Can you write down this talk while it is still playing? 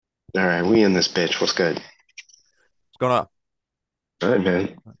All right, we in this bitch. What's good? What's going on? All right,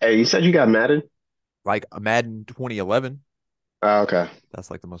 man. Hey, you said you got Madden? Like a Madden 2011. Oh, okay. That's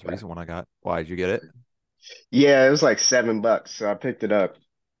like the most Okay. recent one I got. Why did you get it? Yeah, it was like $7, so I picked it up.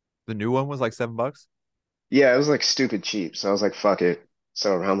 The new one was like $7. Yeah, it was like stupid cheap, so I was like, fuck it.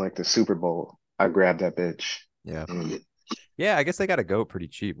 So around like the Super Bowl, I grabbed that bitch. Yeah. Mm. Yeah, I guess they got to go pretty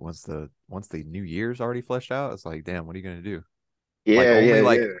cheap once the new year's already fleshed out. It's like, damn, what are you gonna do? Like Yeah, only yeah,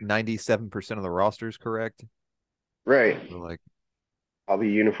 like yeah. 97% of the roster is correct. Right. So like, All the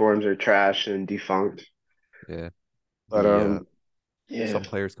uniforms are trash and defunct. yeah, But the yeah, some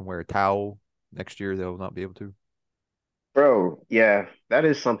players can wear a towel. Next year they'll not be able to. bro, yeah, that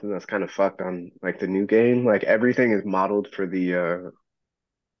is something that's kind of fucked on like the new game. Like everything is modeled for the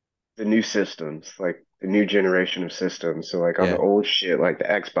new systems, like the new generation of systems. So like on the Yeah. old shit, like the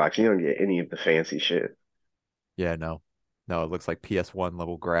Xbox, you don't get any of the fancy shit. Yeah, no. No, it looks like PS1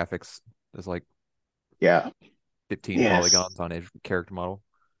 level graphics. There's like Yeah. 15 Yes. polygons on each character model.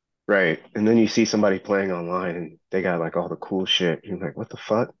 Right. And then you see somebody playing online and they got like all the cool shit. You're like, what the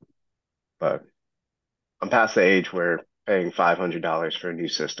fuck? But I'm past the age where paying $500 for a new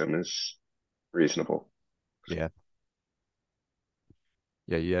system is reasonable. Yeah.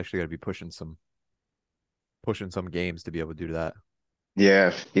 Yeah, you actually got to be pushing some games to be able to do that.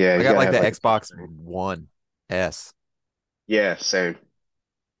 Yeah, yeah, I you got gotta like have the like a Xbox decent. One S. Yeah, same.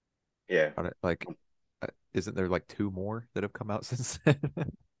 Yeah. Like, isn't there like two more that have come out since then?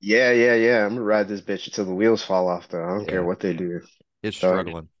 Yeah, yeah, yeah. I'm gonna ride this bitch until the wheels fall off though. I don't care Yeah, what they do. it's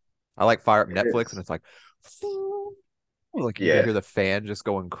Dog. struggling. I like fire up It Netflix and is. it's like, like you can Yeah. hear the fan just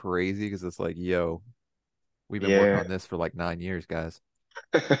going crazy because it's like, yo, we've been working Yeah. on this for like 9 years, guys.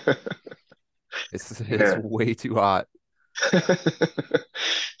 It's Yeah. way too hot.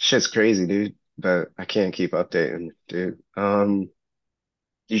 Shit's crazy, dude. But I can't keep updating, dude.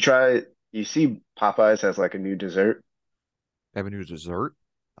 You try you see Popeyes has like a new dessert? Have a new dessert.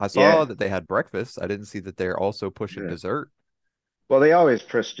 I saw Yeah. that they had breakfast. I didn't see that they're also pushing Yeah. dessert. Well, they always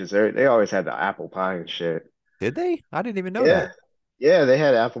push dessert. They always had the apple pie and shit. Did they? I didn't even know Yeah. that. Yeah, they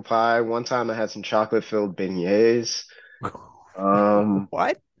had apple pie. One time I had some chocolate filled beignets. Um,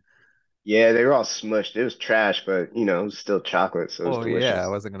 What? yeah, they were all smushed. It was trash, but it was still chocolate, so it was Oh yeah, I delicious.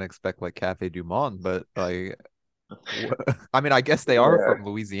 wasn't gonna expect like Cafe Du Monde, but like, I mean, I guess they are Yeah. from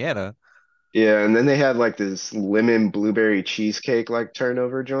Louisiana. Yeah, and then they had like this lemon blueberry cheesecake like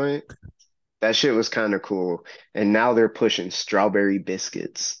turnover joint. That shit was kind of cool. And now they're pushing strawberry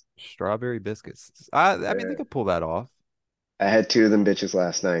biscuits. Strawberry biscuits. I mean, they Yeah. could pull that off. I had two of them bitches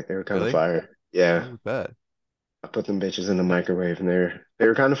last night. They were kind of Really? fire. Yeah. Oh, bet. I put them bitches in the microwave and they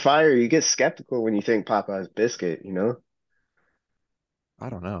were kind of fire. You get skeptical when you think Popeye's biscuit? I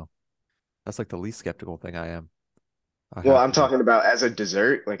don't know. That's like the least skeptical thing I am. I Well, have I'm to be. talking about as a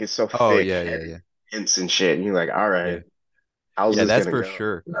dessert. Like it's so Oh thick, yeah, yeah, heavy, yeah, dense and shit. And you're like, all yeah, right, how's yeah. this That's gonna for go?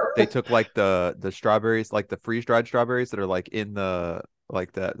 sure. They took like the strawberries, like the freeze dried strawberries that are like in the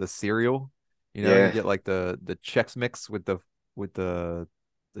like the cereal. You Yeah, get like the Chex Mix with the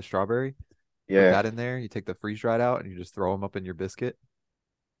strawberry. You put yeah, that in there. You take the freeze dried out and you just throw them up in your biscuit.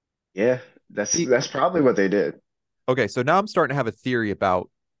 yeah. That's See, that's probably what they did. okay, so now I'm starting to have a theory about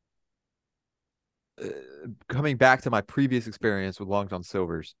uh, coming back to my previous experience with Long John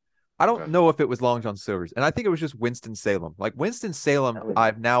Silver's. I don't Okay. know if it was Long John Silver's, and I think it was just Winston Salem. Like Winston Salem,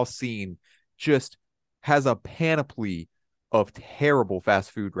 I've now seen just has a panoply of terrible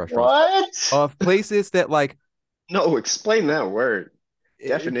fast food restaurants, What? of places that like No, explain that word.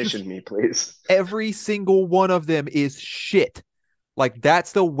 just Definition me, please. every single one of them is shit. Like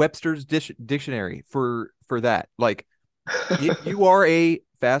that's the Webster's dictionary for that. Like if you are a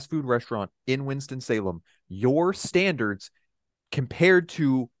fast food restaurant in Winston-Salem, your standards compared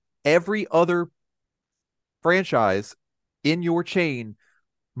to every other franchise in your chain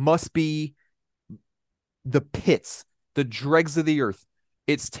must be the pits, the dregs of the earth.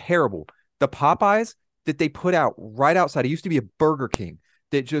 It's terrible. The Popeyes that they put out right outside, it used to be a Burger King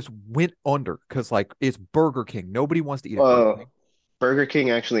that just went under because like it's Burger King. Nobody wants to eat at Burger King. Burger King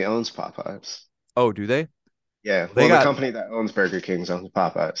actually owns Popeyes. Oh, do they? Yeah. Well, they Well, the got company that owns Burger King's owns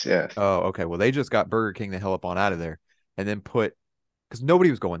Popeyes. Yeah. oh, okay. Well, they just got Burger King the hell up on out of there and then put because nobody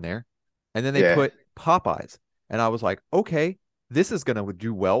was going there. And then they Yeah. put Popeyes. And I was like, okay, this is gonna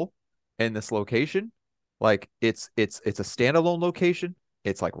do well in this location. Like it's a standalone location.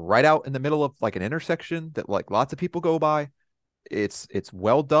 It's like right out in the middle of like an intersection that like lots of people go by. It's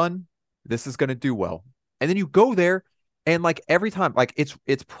well done. This is gonna do well. And then you go there and like every time, like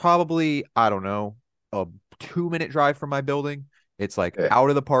it's probably, I don't know, a 2 minute drive from my building. It's like Yeah. out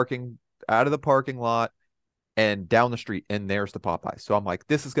of the parking lot and down the street, and there's the Popeyes. So I'm like,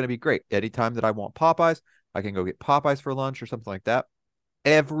 this is going to be great. Anytime that I want Popeyes, I can go get Popeyes for lunch or something like that.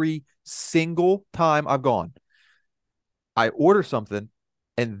 Every single time I've gone, I order something,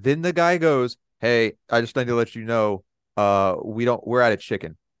 and then the guy goes, "Hey, I just need to let you know, we're out of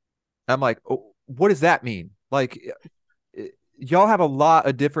chicken." I'm like, oh, what does that mean? Like, y'all have a lot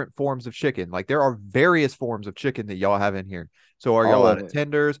of different forms of chicken. Like, there are various forms of chicken that y'all have in here. So, are y'all All out of of it.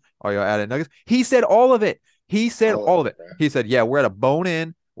 tenders? Are y'all out of nuggets? He said all of it. He said All of all it, of it. bro. He said, "Yeah, we're out of bone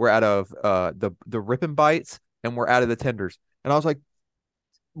in, we're out of the rip and bites, and we're out of the tenders." And I was like,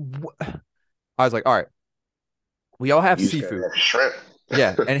 I was like, all right, we all have You just gotta seafood. have shrimp.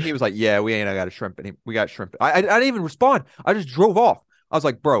 Yeah. And he was like, yeah, we ain't got a shrimp. And we got shrimp. I didn't even respond. I just drove off. I was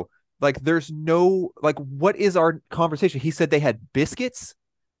like, bro, like, there's no, like, what is our conversation? He said they had biscuits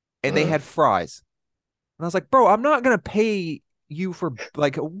and they Uh, had fries. And I was like, bro, I'm not going to pay you for,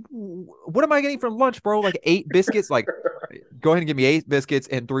 like, what am I getting for lunch, bro? Like, 8 biscuits? Like, go ahead and give me 8 biscuits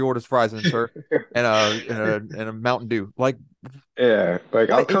and 3 orders of fries and sir, and a Mountain Dew. Like, yeah, like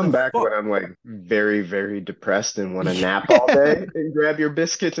I'll what in the come back when fuck? I'm like very, very depressed and want to nap all day and grab your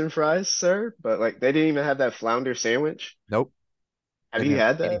biscuits and fries, sir. But like they didn't even have that flounder sandwich. Nope. Have Didn't you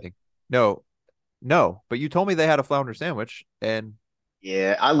have had that? anything. No, no. But you told me they had a flounder sandwich, and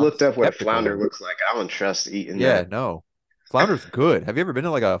Yeah, I I'm looked up what a flounder skeptical. looks like. I don't trust eating Yeah, that. no. Flounder's good. Have you ever been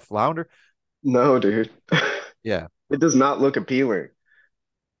to like a flounder? No, dude. Yeah. It does not look appealing.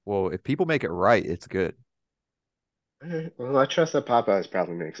 Well, if people make it right, it's good. Well, I trust that Popeyes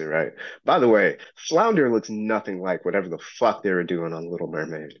probably makes it right. By the way, flounder looks nothing like whatever the fuck they were doing on Little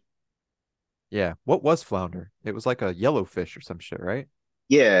Mermaid. Yeah. What was flounder? It was like a yellowfish or some shit, right?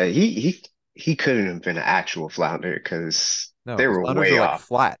 Yeah, he couldn't have been an actual flounder because No, they because were flounders are way like off.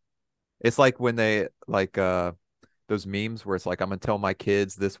 flat. It's like when they like those memes where it's like, I'm gonna tell my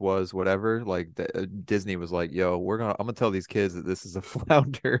kids this was whatever. Like Disney was like, yo, I'm gonna tell these kids that this is a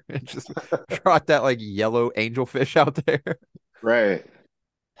flounder and just trot that like yellow angelfish out there. Right.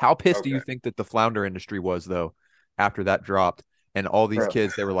 How pissed do you Okay. think that the flounder industry was though after that dropped? And all these Bro.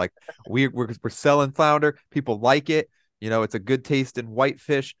 kids, they were like, we're selling flounder. People like it. You know, it's a good taste in white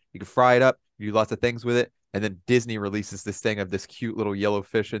fish. You can fry it up. You do lots of things with it. And then Disney releases this thing of this cute little yellow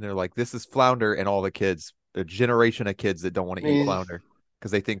fish, and they're like, this is flounder. And all the kids, a generation of kids that don't want I to eat mean, flounder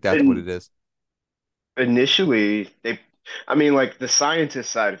because they think that's what and it is. initially I mean, like the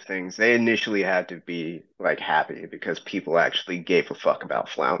scientist side of things, they initially had to be like happy because people actually gave a fuck about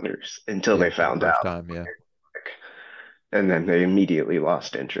flounders until Yeah, they for the found first out. time. Yeah. And then they immediately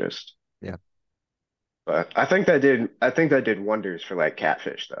lost interest. Yeah. But I think that did wonders for like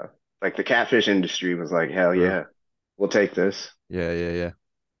catfish though. Like the catfish industry was like, hell True. yeah, we'll take this. Yeah. Yeah. Yeah.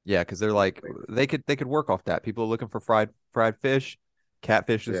 Yeah. Because they're like, they could work off that. People are looking for fried fish.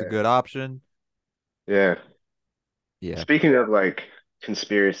 Catfish is a Yeah. good option. Yeah. Yeah. Speaking of like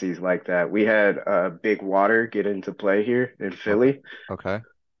conspiracies like that, we had big water get into play here in Okay. Philly. Okay.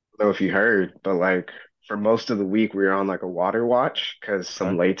 Don't know if you heard, but like for most of the week we were on like a water watch because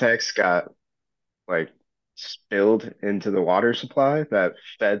Okay. some latex got like spilled into the water supply that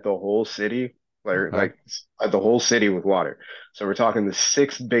fed the whole city, Okay. the whole city with water. So we're talking the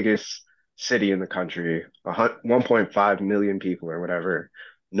sixth biggest city in the country, 1.5 million people or whatever,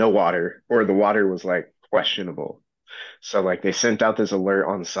 no water, or the water was like questionable. So like they sent out this alert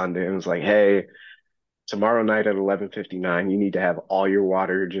on Sunday and was like, hey, tomorrow night at 11:59, you need to have all your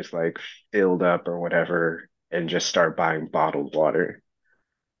water just like filled up or whatever and just start buying bottled water.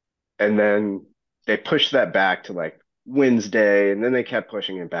 And then they pushed that back to like Wednesday, and then they kept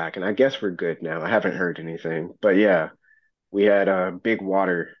pushing it back. And I guess we're good now. I haven't heard anything, but yeah, we had big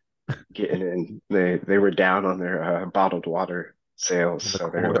water getting in. They were down on their bottled water sales, The so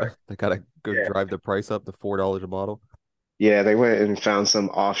they're like, quota. They gotta go yeah, drive the price up to $4 a bottle. yeah. They went and found some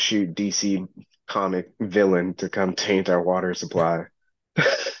offshoot DC comic villain to come taint our water supply,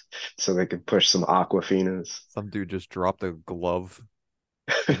 so they could push some Aquafinas. Some dude just dropped a glove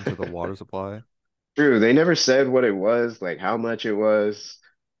into the water supply. True, they never said what it was, like how much it was,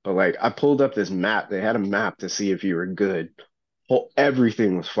 but like I pulled up this map. They had a map to see if you were good. Well,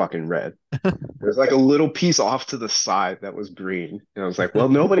 everything was fucking red. There's like a little piece off to the side that was green. And I was like, well,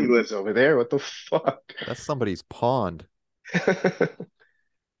 nobody lives over there. What the fuck? That's somebody's pond.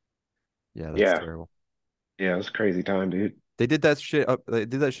 Yeah, that's Yeah, terrible. yeah, it was a crazy time, dude. They did that shit up. They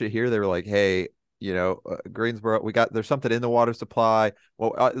did that shit here. They were like, "Hey, Greensboro, there's something in the water supply.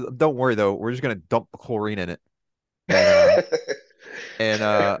 Well, don't worry though. We're just gonna dump chlorine in it."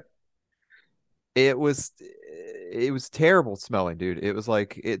 And it was terrible smelling, dude. It was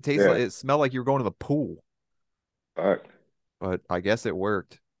like Yeah, it smelled like you were going to the pool. fuck. But I guess it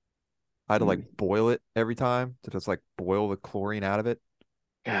worked. I had to like Mm. boil it every time to just like boil the chlorine out of it.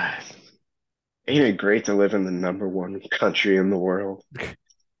 God, ain't it great to live in the number one country in the world?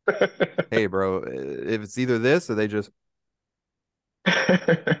 Hey, bro, if it's either this or they just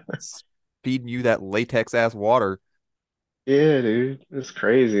feeding you that latex ass water. Yeah, dude, it's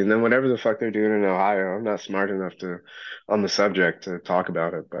crazy. And then whatever the fuck they're doing in Ohio, I'm not smart enough to on the subject to talk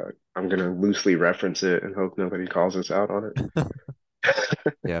about it, but I'm gonna loosely reference it and hope nobody calls us out on it.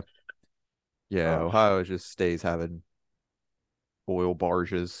 Yeah, yeah. Oh, Ohio just stays having oil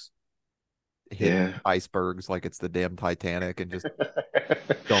barges hit yeah. icebergs like it's the damn Titanic and just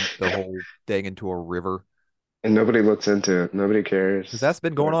dump the whole thing into a river. And nobody looks into it. Nobody Because cares. that's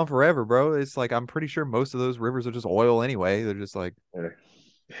been going But, on forever, bro. It's like I'm pretty sure most of those rivers are just oil anyway. They're just like yeah.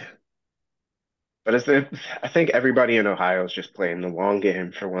 But I think everybody in Ohio is just playing the long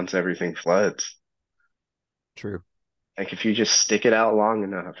game for once everything floods. true. Like if you just stick it out long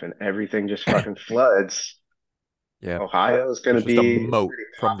enough and everything just fucking floods, Yeah. Ohio is gonna It's just a be a moat pretty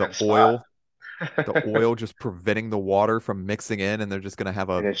from common spot. the oil just preventing the water from mixing in, and they're just gonna have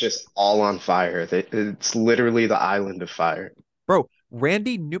a And it's just all on fire. It's literally the island of fire. bro.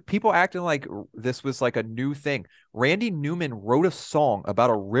 Randy New people acting like this was like a new thing. Randy Newman wrote a song about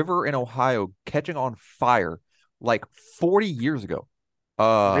a river in Ohio catching on fire like 40 years ago.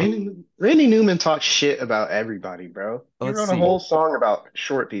 Uh, Randy Newman talks shit about everybody, bro. He let's wrote a see. whole song about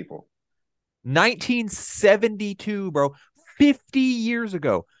short people. 1972, bro. 50 years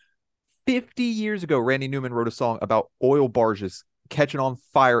ago. 50 years ago, Randy Newman wrote a song about oil barges catching on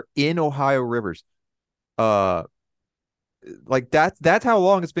fire in Ohio rivers. Uh, like that's how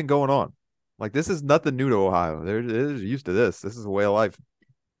long it's been going on. Like this is nothing new to Ohio. They're used to this. This is a way of life.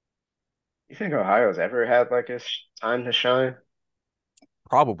 You think Ohio's ever had like a time to shine?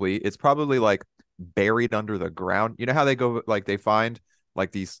 Probably it's probably like buried under the ground. You know how they go like they find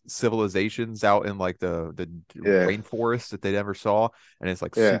like these civilizations out in like the Yeah, rainforest that they never saw, and it's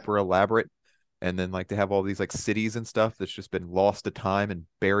like yeah, super elaborate. And then like they have all these like cities and stuff that's just been lost to time and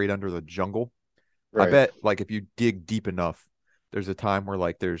buried under the jungle. I right. bet like if you dig deep enough, there's a time where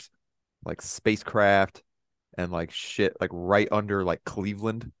like there's like spacecraft and like shit like right under like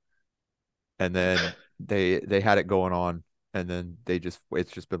Cleveland, and then they had it going on, and then they just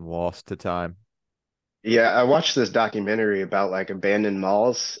it's just been lost to time. Yeah, I watched this documentary about like abandoned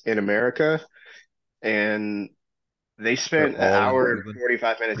malls in America, and they They're spent an all in hour and Cleveland.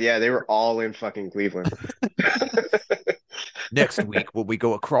 45 minutes. Yeah, they were all in fucking Cleveland. Next week, will we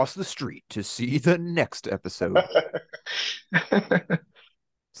go across the street to see the next episode?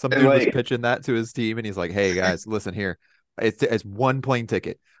 Some And dude was like, pitching that to his team, and he's like, "Hey guys, listen here. It's one plane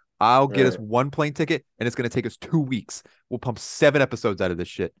ticket. I'll get us right. one plane ticket, and it's going to take us 2 weeks. We'll pump 7 episodes out of this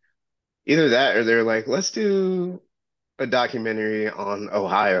shit." Either that or they're like, let's do a documentary on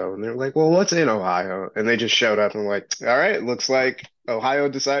Ohio. And they're like, well, what's in Ohio? And they just showed up and like, all right, looks like Ohio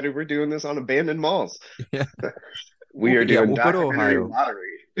decided we're doing this on abandoned malls. Yeah, We are yeah, doing we'll go to documentary Ohio.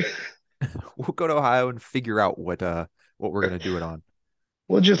 lottery. We'll go to Ohio and figure out what we're going to do it on.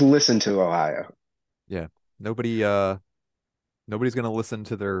 We'll just listen to Ohio. Yeah, nobody nobody's going to listen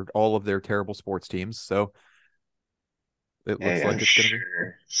to their all of their terrible sports teams, so it looks Hey, I'm like it's going to be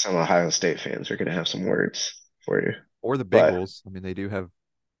sure some Ohio State fans are going to have some words for you. or the But Bengals. I mean, they do have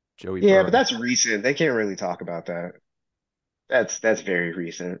Joey yeah, but Burrow. that's recent. They can't really talk about that. That's very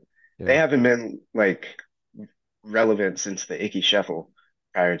recent. They Yeah, haven't been like relevant since the Icky Shuffle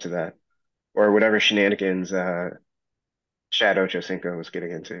prior to that, or whatever shenanigans Chad Ochocinco was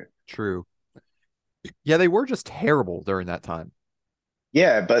getting into. true. Yeah, they were just terrible during that time.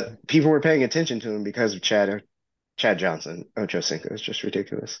 Yeah, but people were paying attention to him because of Chad Johnson. Ochocinco is just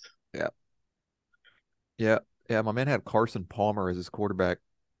ridiculous. Yeah. Yeah. Yeah. My man had Carson Palmer as his quarterback.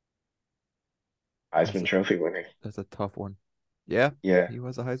 That's Heisman a Trophy winner. that's a tough one. Yeah, Yeah. he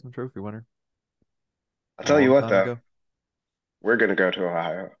was a Heisman Trophy winner I'll a tell you long what time though, ago. we're gonna go to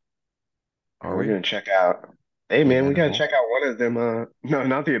Ohio and Are we're we? gonna check out. Hey The man, we abandoned gotta malls? check out one of them. No,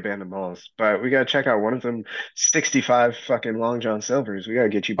 not the abandoned malls, but we gotta check out one of them 65 fucking Long John Silvers. We gotta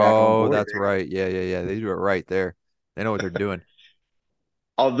get you back on Oh, board, that's man. right. Yeah, yeah, yeah. They do it right there. They know what they're doing.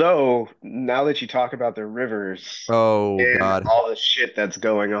 Although, now that you talk about the rivers Oh and God. all the shit that's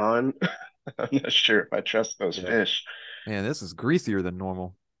going on, I'm not sure if I trust those Yeah. fish. Man, this is greasier than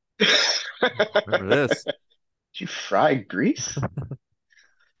normal. Did Remember this? you fry grease?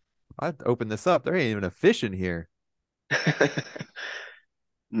 I opened this up. There ain't even a fish in here.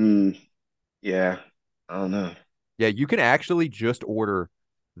 Hmm. Yeah. I don't know. Yeah, you can actually just order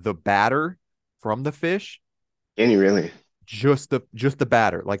the batter from the fish, Can you really? just the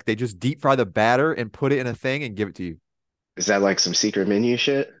batter. Like they just deep fry the batter and put it in a thing and give it to you. Is that like some secret menu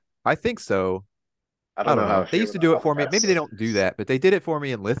shit? I think so. I I don't don't know how I know. They feel used to about do it all the for me. best Maybe they don't do sellers. that, but they did it for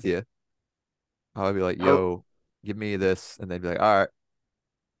me in Lithia. I'd be like, I don't, "Yo, give me this," and they'd be like, "All right,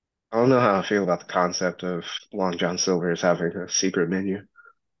 I don't know how I feel about the concept of Long John Silver's having a secret menu.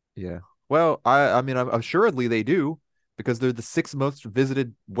 yeah." Well, I mean, assuredly they do because they're the sixth most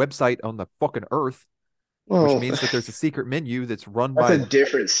visited website on the fucking earth, which Well, means that there's a secret menu that's run that's a by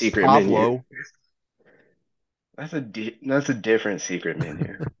different secret menu. Pablo. That's a different secret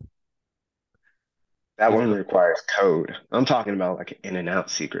menu. That There's one the requires code. I'm talking about like an in and out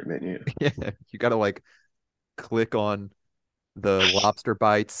secret menu. yeah, you got to like click on the lobster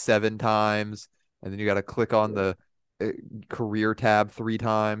bites 7 times, and then you got to click on the uh, career tab 3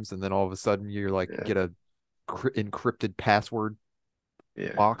 times, and then all of a sudden you're like Yeah, get a encrypted password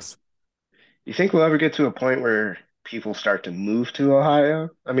yeah. box. You think we'll ever get to a point where people start to move to Ohio?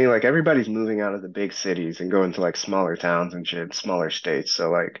 I mean, like everybody's moving out of the big cities and going to like smaller towns and shit, smaller states. So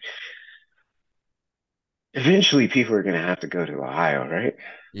like eventually people are gonna have to go to Ohio, right?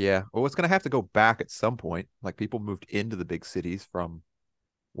 Yeah, well, it's gonna have to go back at some point. Like people moved into the big cities from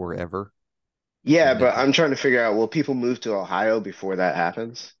wherever, Yeah, and then but I'm trying to figure out will people move to Ohio before that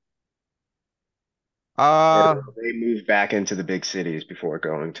happens? Or uh will they move back into the big cities before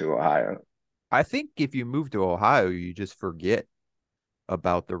going to Ohio? I think if you move to Ohio, you just forget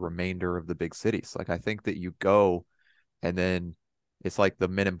about the remainder of the big cities. Like I think that you go and then it's like the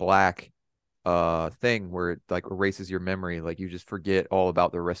Men in Black thing where it like erases your memory. Like you just forget all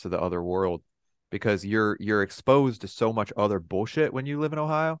about the rest of the other world because you're exposed to so much other bullshit when you live in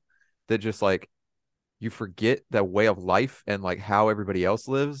Ohio that just like you forget that way of life and like how everybody else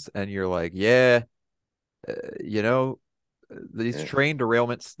lives and you're like, yeah, you know, these Yeah. train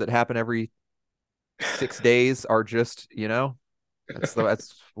derailments that happen every 6 days are just,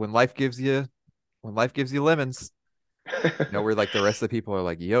 that's when life gives you lemons. Where like the rest of the people are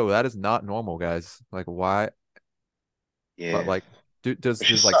like, yo, that is not normal, guys. Like, why? But Yeah. like, does It's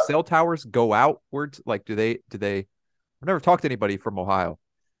just like cell towers go outwards? Like, do they? I've never talked to anybody from Ohio.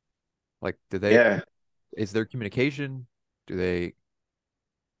 Like, do they? yeah, Is there communication? Do they?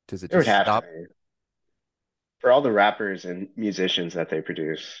 Does it there would just have to stop? be for all the rappers and musicians that they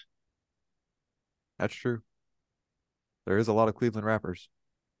produce. That's true. There is a lot of Cleveland rappers.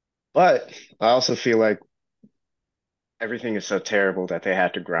 But I also feel like everything is so terrible that they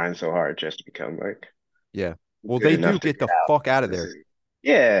have to grind so hard just to become like Yeah. Well, good they do enough to get get the out fuck out of of the there city.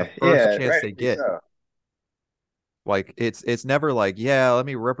 the Yeah, first yeah, chance they rightfully get. so. Like, it's never like, yeah, let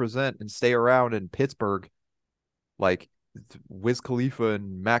me represent and stay around in Pittsburgh. Like, Wiz Khalifa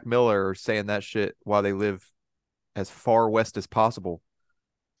and Mac Miller are saying that shit while they live as far west as possible.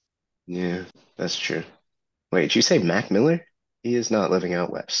 Yeah, that's true. Wait, did you say Mac Miller? He is not living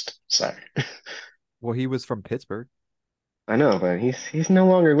out west. Sorry. Well, he was from Pittsburgh. I know, but he's no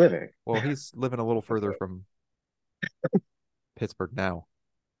longer living. Well, he's living a little I further thought from Pittsburgh now.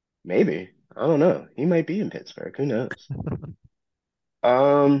 maybe. I don't know. He might be in Pittsburgh. Who knows?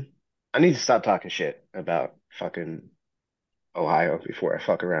 Um, I need to stop talking shit about fucking Ohio before I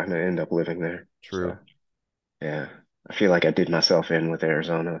fuck around and end up living there. True. So, yeah, I feel like I did myself in with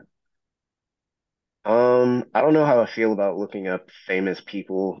Arizona. I don't know how I feel about looking up famous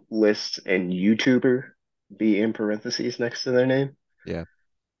people lists and YouTuber be in parentheses next to their name. Yeah.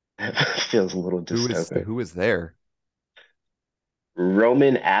 It feels a little dystopic. Who is there?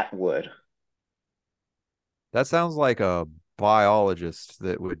 Roman Atwood. That sounds like a biologist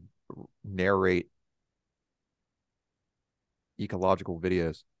that would narrate ecological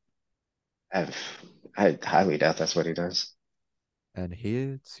videos. I've, I highly doubt that's what he does. And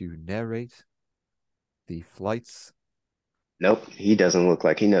here to narrate the flights. Nope, he doesn't look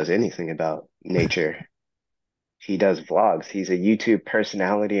like he knows anything about nature. He does vlogs. He's a YouTube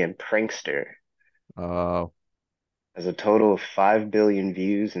personality and prankster. Uh, Has a total of 5 billion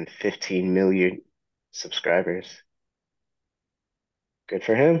views and 15 million subscribers. Good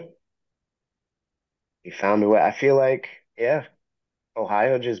for him. He found a way. I feel like, yeah,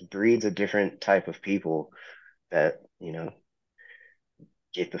 Ohio just breeds a different type of people that,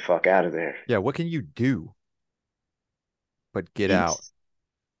 get the fuck out of there. yeah, what can you do but get Eat, out?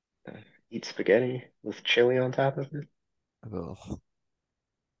 eat spaghetti with chili on top of it. Ugh.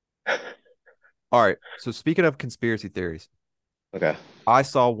 All right. So speaking of conspiracy theories, Okay, I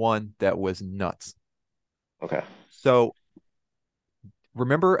saw one that was nuts. okay. So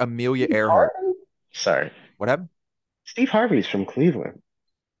remember Amelia Steve Earhart? Harvey? Sorry. What happened? Steve Harvey's from Cleveland.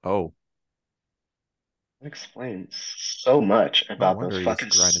 Oh, That explains so much no about those wonder he's fucking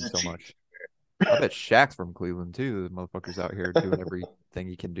grinding so cities. much. I bet Shaq's from Cleveland too. The motherfucker's out here doing everything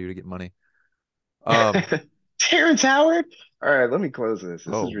he can do to get money. Um, Terrence Howard? All right, let me close this.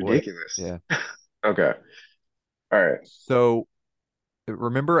 This Oh is boy. ridiculous. Yeah. Okay. All right. So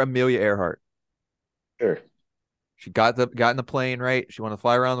remember Amelia Earhart? Sure. She got in the plane, right? She wanted to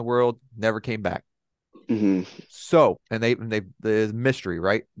fly around the world, never came back. Hmm. So, and they the mystery,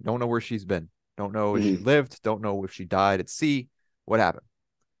 right? Don't know where she's been. Don't know if she Hmm. lived, don't know if she died at sea. What happened?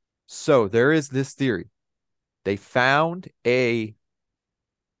 So, there is this theory. They found a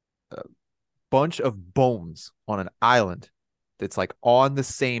bunch of bones on an island that's like on the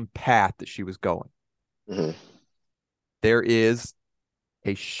same path that she was going. Hmm. There is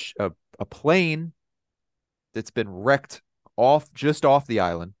a sh- a plane that's been wrecked off just off the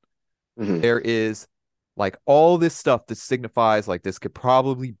island. Hmm. There is like all this stuff that signifies like this could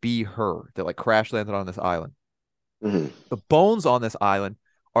probably be her that like crash landed on this island. Hmm. The bones on this island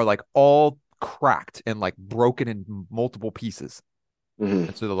are like all cracked and like broken in multiple pieces. Hmm.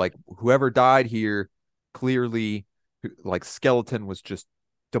 And so they're like whoever died here clearly like skeleton was just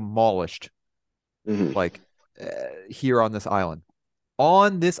demolished Hmm. like here on this island.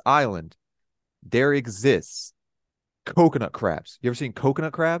 On this island there exists coconut crabs. You ever seen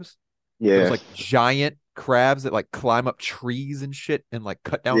coconut crabs? Those Yeah. like giant crabs that like climb up trees and shit and like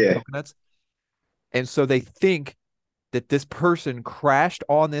cut down Yeah. coconuts. And so they think that this person crashed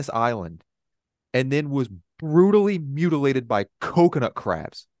on this island and then was brutally mutilated by coconut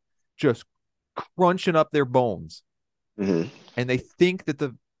crabs, just crunching up their bones. Hmm. And they think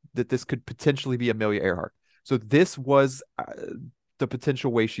that this could potentially be Amelia Earhart. So this was the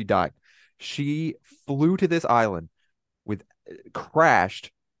potential way she died. She flew to this island with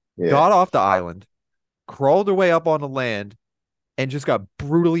crashed, Yeah. got off the island, crawled her way up on the land, and just got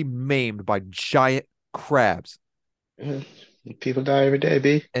brutally maimed by giant crabs. Mhm. People die every day,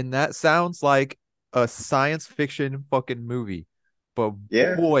 B. And that sounds like a science fiction fucking movie. But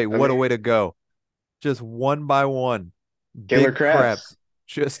Yeah. boy, I what a mean, way to go. Just one by one, killer big crabs. crabs.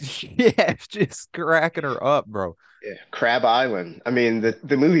 Just, yeah, just cracking her up, bro. Yeah. Crab Island. I mean,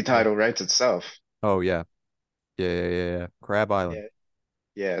 the movie Yeah. title writes itself. Oh, yeah. Yeah. Crab Island.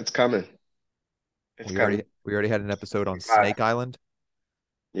 Yeah. Yeah. It's coming. It's coming. We already had an episode on 65. Snake Island.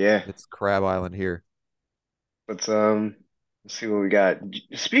 Yeah. It's Crab Island here. Let's let's see what we got.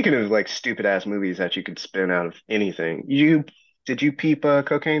 Speaking of like stupid ass movies that you could spin out of anything, you did you peep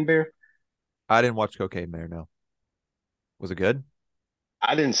Cocaine Bear? I didn't watch Cocaine Bear, no. Was it good?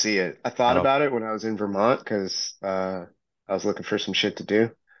 I didn't see it. I thought Oh. about it when I was in Vermont because I was looking for some shit to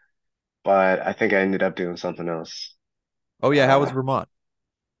do, but I think I ended up doing something else. Oh yeah, how was Uh, Vermont?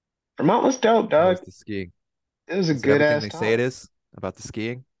 Vermont was dope, How dog. was the skiing? It was a Is it good everything ass they say it time. is about the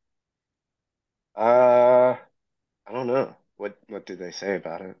skiing? Uh, I don't know. What did they say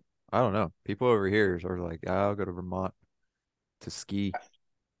about it? I don't know. People over here are like, I'll go to Vermont to ski.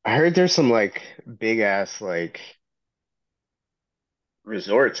 I heard there's some like big ass like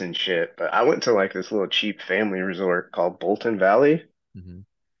resorts and shit, but I went to like this little cheap family resort called Bolton Valley. Hmm.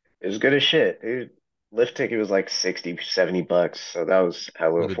 It was good as shit, dude. Lift ticket was like 60, $70, so that was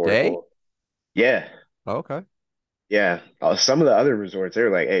hella For the day? affordable. Yeah, Oh, okay. yeah. Some of the other resorts, they were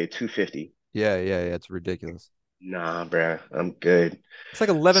like, hey, 250. Yeah. It's ridiculous. Nah, bruh, I'm good. It's like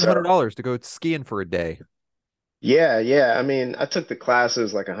eleven So hundred dollars to go skiing for a day. yeah, yeah. I mean, I took the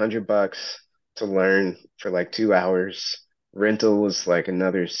classes like $100 to learn for like 2 hours. Rental was like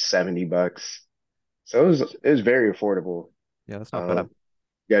another $70. So it was very affordable. Yeah, that's not bad. Um,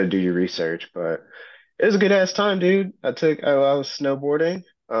 you got to do your research, but it was a good ass time, dude. I was snowboarding.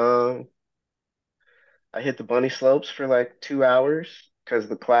 I hit the bunny slopes for like 2 hours because of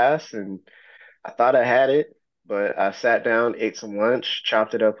the class, and I thought I had it, but I sat down, ate some lunch,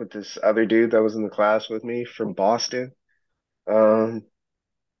 chopped it up with this other dude that was in the class with me from Boston. Um,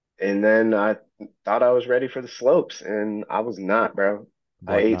 and then I thought I was ready for the slopes, and I was not, bro.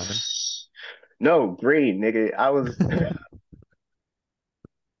 I Blood ate diamond. no green, nigga.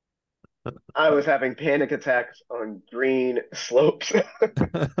 I was having panic attacks on green slopes.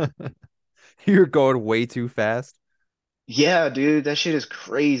 You're going way too fast. Yeah, dude, that shit is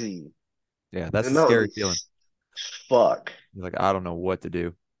crazy. Yeah, The that's a scary feeling. mountains, fuck. You're like, I don't know what to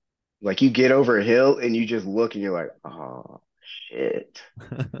do. Like you get over a hill and you just look and you're like, oh shit,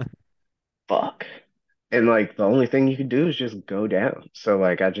 fuck. And like the only thing you can do is just go down. So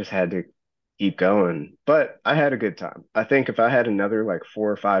like I just had to keep going. But I had a good time. I think if I had another like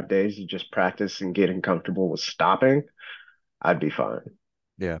 4 or 5 days of just practice and getting comfortable with stopping, I'd be fine.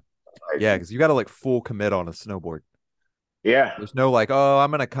 Yeah. Like, Yeah, because you got to like full commit on a snowboard. yeah, There's no like, oh,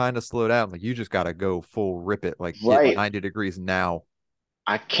 I'm gonna kind of slow down. Like you just gotta go full rip it, like get right. 90 degrees now.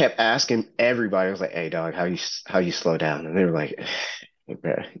 I kept asking everybody. I was like, "Hey, dog, how you slow down?" And they were like,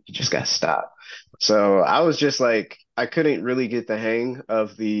 Okay, you just got to stop. So I was just like, I couldn't really get the hang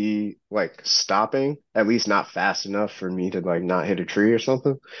of the like stopping, at least not fast enough for me to like not hit a tree or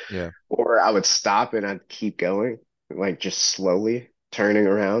something. Yeah. Or I would stop and I'd keep going, like just slowly turning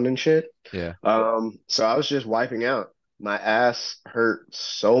around and shit. Yeah. So I was just wiping out. My ass hurt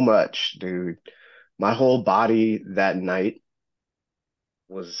so much, dude. My whole body that night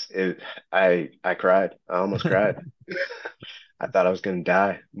was it. I cried. I almost cried. I thought I was gonna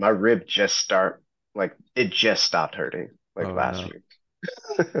die. My rib just start like it just stopped hurting like Oh last no.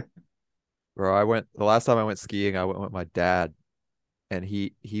 week. Bro, I went the last time I went skiing, I went with my dad and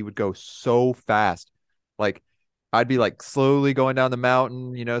he would go so fast. Like I'd be like slowly going down the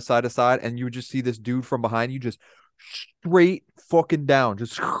mountain, side to side, and you would just see this dude from behind you just straight fucking down,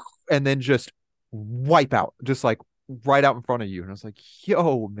 just and then just wipe out, just like right out in front of you. And I was like,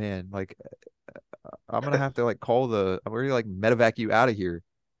 yo, man, like I'm gonna have to like I'm gonna like medevac you out of here.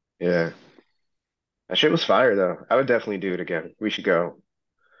 Yeah, that shit was fire though. I would definitely do it again. We should go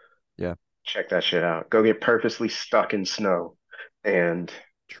Yeah, check that shit out. Go get purposely stuck in snow and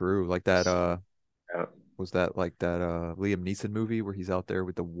true. Like that uh, was that like that Liam Neeson movie where he's out there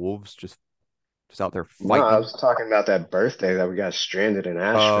with the wolves just out there no, fighting I them. was talking about that birthday that we got stranded in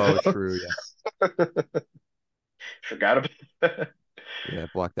Oh, Asheville. true. Yeah. Forgot about that. Yeah,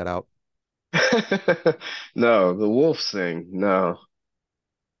 block that out. No, the wolf thing. No,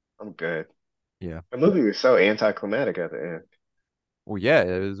 I'm good. Yeah. The movie was so anticlimactic at the end. Well, yeah,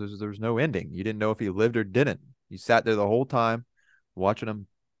 there was no ending. You didn't know if he lived or didn't. You sat there the whole time watching him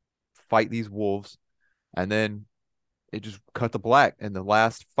fight these wolves, and then it just cut to black. And the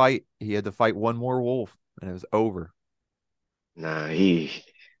last fight, he had to fight one more wolf, and it was over. Nah, he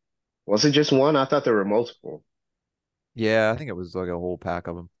was it just one? I thought there were multiple. Yeah, I think it was like a whole pack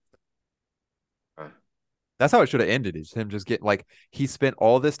of them. Uh, That's how it should have ended. Is him just get like he spent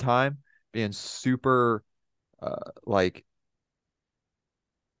all this time being super like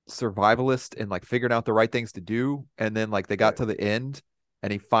survivalist and like figuring out the right things to do, and then like they yeah. got to the end,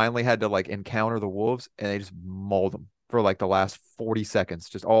 and he finally had to like encounter the wolves, and they just mauled him for like the last 40 seconds,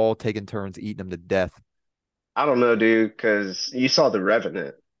 just all taking turns eating him to death. I don't know, dude, because you saw The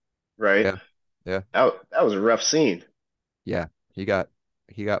Revenant, right? Yeah, yeah, That was a rough scene. yeah. He got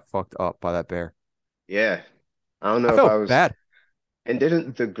fucked up by that bear. Yeah. I don't I know if I felt was. bad. And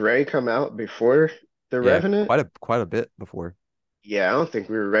didn't The Gray come out before The Yeah, Revenant? quite a bit before. Yeah, I don't think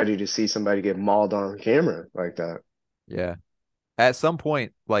we were ready to see somebody get mauled on camera like that. Yeah, at some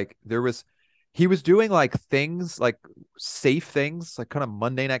point, like he was doing like things like safe things, like kind of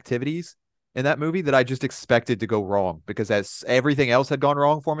mundane activities in that movie that I just expected to go wrong because as everything else had gone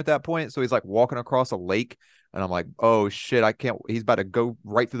wrong for him at that point. So he's like walking across a lake, and I'm like, oh shit, I can't. He's about to go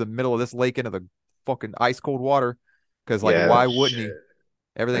right through the middle of this lake into the fucking ice cold water because like Yeah, why wouldn't shit. he?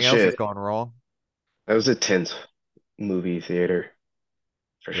 That Everything else has shit. gone wrong. That was a tense movie theater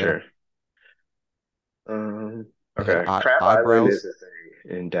for Yeah, sure. it had Okay. Crab Island eyebrows. is a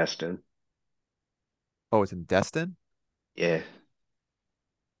thing in Destin. Oh, it's in Destin. Yeah,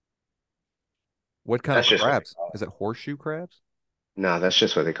 What kind of that's just what they crabs? call Is it horseshoe crabs? it. No, that's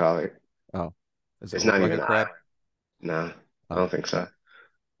just what they call it. Oh, does it It's look not like a even crab? island. No, I Oh, don't think so.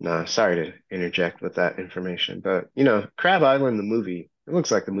 No, sorry to interject with that information, but Crab Island, the movie, it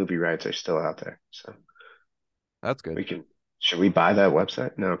looks like the movie rights are still out there. So that's good. we can, should we buy that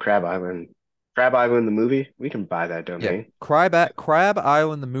website? No, Crab Island, the movie, we can buy that Yeah. domain. Crab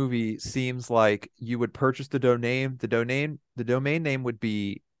Island the movie seems like you would purchase the domain name would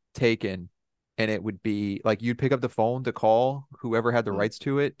be taken, and it would be like you'd pick up the phone to call whoever had the Hmm. rights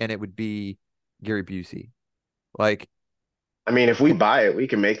to it, and it would be Gary Busey. Like I mean, if we buy it, we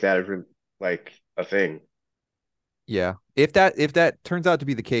can make that like a thing. yeah. If that turns out to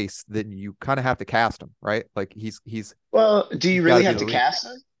be the case, then you kind of have to cast him, right? Like Well, do he's you got to really be have the to lead. cast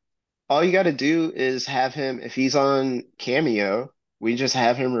him? All you got to do is have him, if he's on Cameo, we just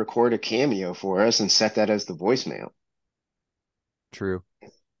have him record a cameo for us and set that as the voicemail. True.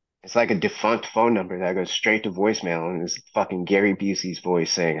 It's like a defunct phone number that goes straight to voicemail and it's fucking Gary Busey's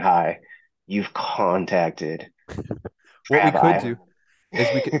voice saying, "Hi, you've contacted What we Crab could do Island."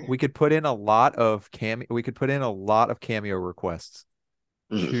 is we could put in a lot of cameo requests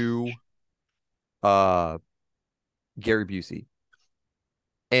Mm, to uh Gary Busey.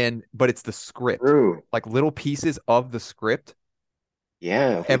 And but it's the script. true. Like little pieces of the script,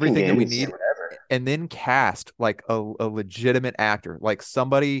 Yeah, if we can everything get that him we to say need, whatever. and then cast like a legitimate actor, like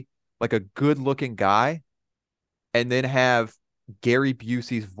somebody like a good looking guy, and then have Gary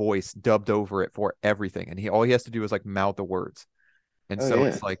Busey's voice dubbed over it for everything. And all he has to do is like mouth the words. And Oh so yeah.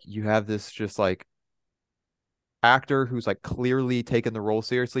 it's like you have this just like actor who's like clearly taking the role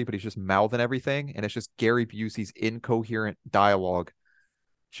seriously, but he's just mouthing everything, and it's just Gary Busey's incoherent dialogue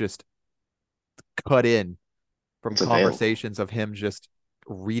just cut in from It's available. conversations of him just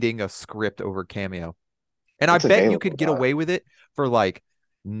reading a script over Cameo. And I It's bet you available, could get dog. away with it for like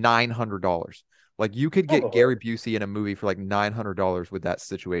 $900. Like you could get Probably. Gary Busey in a movie for like $900 with that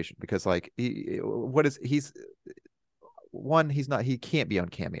situation because like he's one, he can't be on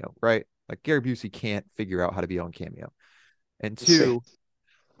Cameo, right? Like Gary Busey can't figure out how to be on Cameo. And Let's see. two,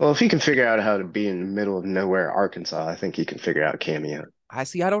 Well, if he can figure out how to be in the middle of nowhere, Arkansas, I think he can figure out Cameo.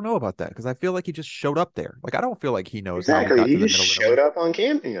 I don't know about that because I feel like he just showed up there. Like I don't feel like he knows how he Exactly. got He to the just middle of showed nowhere. up on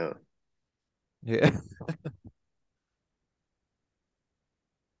Cameo. Yeah.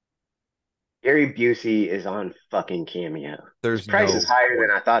 Gary Busey is on fucking Cameo. His There's price is no higher than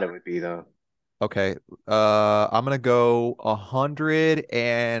point. I thought it would be, though. Okay. I'm gonna go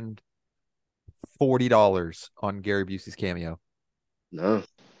 $140 on Gary Busey's Cameo. No.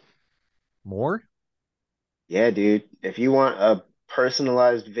 More? Yeah, dude. If you want a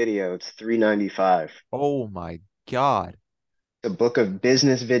personalized video, it's 395. Oh my God. To book a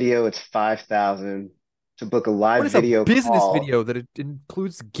business video, it's 5,000. To book a What live is a video business call, video that it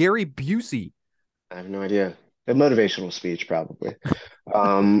includes Gary Busey? I have no idea. A motivational speech, probably.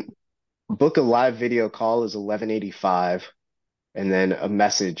 Um, book a live video call is 1185, and then a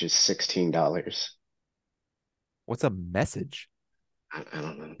message is $16. What's a message? I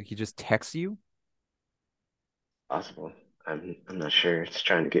don't know. Like he just texts you? Possible. I'm not sure. It's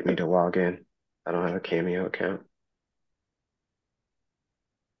trying to get me to log in. I don't have a Cameo account.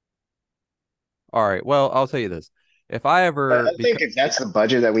 All right. Well, I'll tell you this. If I But ever I think become, if that's the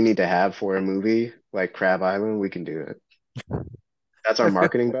budget that we need to have for a movie like Crab Island, we can do it. That's our I feel,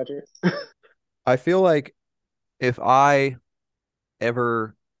 marketing budget. I feel like if I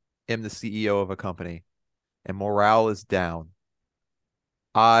ever am the CEO of a company and morale is down,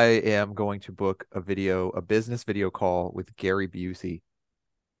 I am going to book a business video call with Gary Busey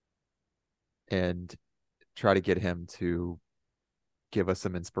and try to get him to give us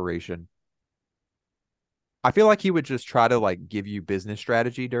some inspiration. I feel like he would just try to like give you business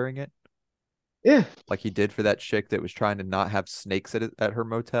strategy during it, Yeah. like he did for that chick that was trying to not have snakes at her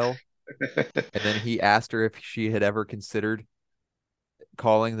motel. And then he asked her if she had ever considered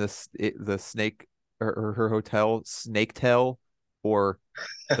calling the snake or her hotel Snake Tell or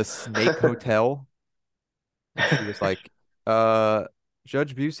the Snake Hotel. And she was like, uh,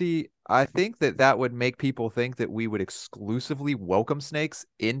 Judge Busey, I think that that would make people think that we would exclusively welcome snakes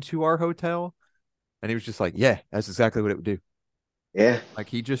into our hotel. And he was just like, yeah, that's exactly what it would do. Yeah. Like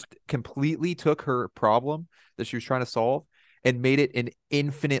he just completely took her problem that she was trying to solve and made it an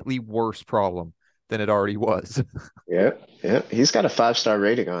infinitely worse problem than it already was. Yeah. Yeah. He's got a 5-star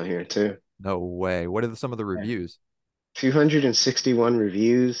rating on here too. No way. What are some of the Yeah. reviews? 261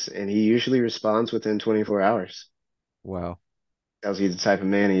 reviews, and he usually responds within 24 hours. Wow. Tells you the type of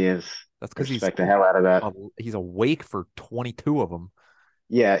man he is. That's because Respect the hell out of that. he's awake for 22 of them.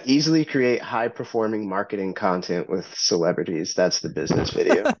 Yeah, easily create high performing marketing content with celebrities. That's the business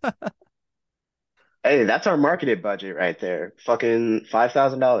video. Hey, that's our marketed budget right there. Fucking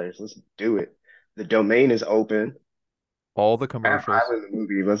 $5,000. Let's do it. The domain is open. All the Crab commercials, Island the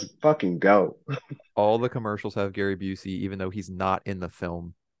movie. Let's fucking go. all the commercials have Gary Busey, even though he's not in the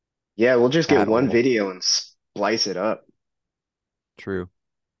film Yeah, we'll just get at one all. video and splice it up. True.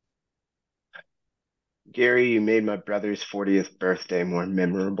 Gary, you made my brother's 40th birthday more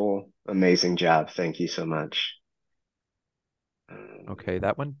memorable. Amazing job. Thank you so much. Um, Okay,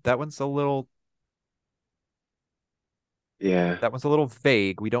 yeah, that one's a little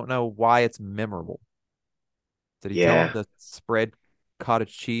vague. We don't know why it's memorable. Did he tell him yeah. to spread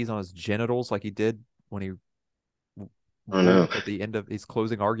cottage cheese on his genitals like he did when he I don't know. ruled at the end of his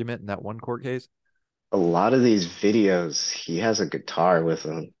closing argument in that one court case? A lot of these videos, he has a guitar with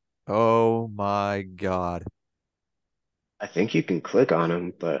him. Oh my God. I think you can click on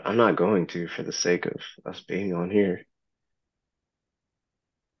him, but I'm not going to for the sake of us being on here.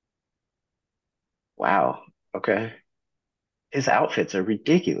 Wow. Okay. His outfits are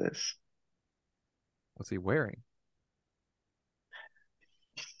ridiculous. What's he wearing?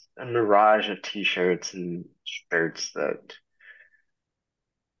 A mirage of t-shirts and shirts that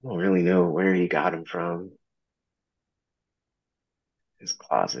I don't really know where he got them from. His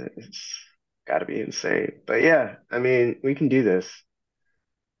closet is got to be insane. But yeah, I mean, we can do this.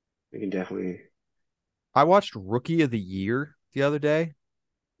 We can definitely. I watched Rookie of the Year the other day.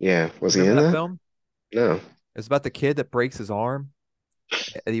 Yeah. Was he Remember in that that? film? No. It's about the kid that breaks his arm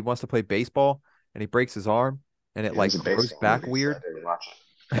and he wants to play baseball and he breaks his arm and it It was like a grows baseball back movie, so I weird. didn't watch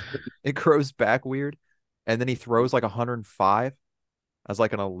It grows back weird. and then he throws like 105 as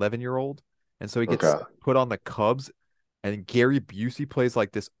like an 11-year-old, and so he gets Okay. put on the Cubs, and Gary Busey plays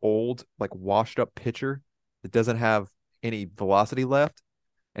like this old, like washed up pitcher that doesn't have any velocity left,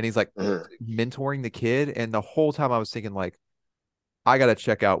 and he's like Uh-huh. mentoring the kid, and the whole time I was thinking like, I gotta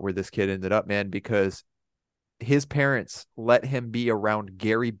check out where this kid ended up, man, because his parents let him be around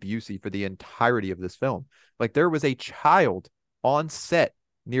Gary Busey for the entirety of this film. Like there was a child on set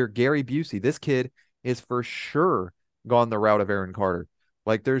near Gary Busey. This kid is for sure gone the route of Aaron Carter.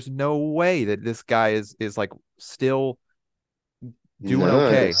 Like there's no way that this guy is like still doing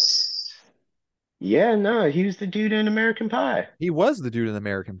okay. Nice. Yeah, no, he was the dude in American Pie. He was the dude in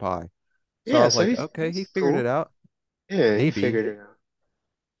American Pie. So I Yeah, was so like, he's okay, he that's figured it cool. out. Yeah, he Maybe, figured it out.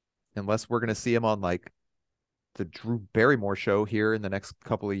 unless we're gonna see him on like the Drew Barrymore show here in the next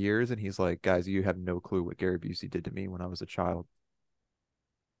couple of years, and he's like, guys, you have no clue what Gary Busey did to me when I was a child.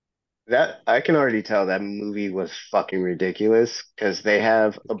 That I can already tell that movie was fucking ridiculous because they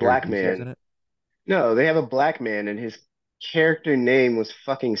have If a Gary black Busey was in man. it. No, they have a black man and his character name was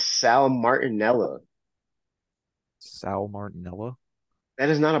fucking Sal Martinella. Sal Martinella. That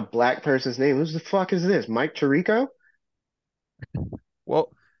is not a black person's name. Who the fuck is this? Mike Tirico?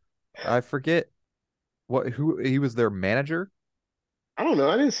 Well, I forget what who he was their manager. I don't know.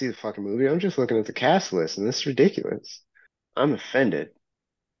 I didn't see the fucking movie. I'm just looking at the cast list and this is ridiculous. I'm offended.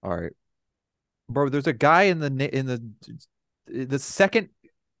 All right, bro. There's a guy in the second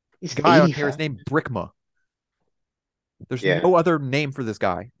He's guy on here is 85. named Brickma. There's Yeah, no other name for this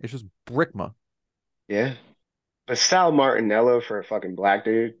guy. It's just Brickma. yeah. But Sal Martinello for a fucking black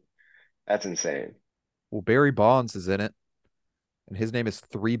dude, that's insane. Well, Barry Bonds is in it, and his name is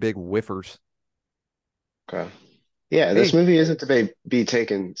Three Big Whiffers. Okay. Yeah, this Hey, movie isn't to be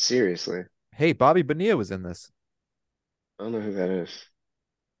taken seriously. hey, Bobby Bonilla was in this. I don't know who that is.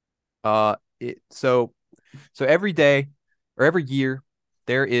 So every day or every year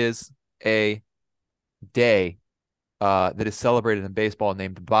there is a day that is celebrated in baseball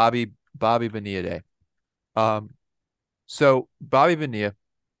named Bobby Bonilla Day. Um, so Bobby Bonilla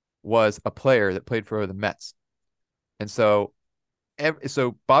was a player that played for the Mets, and so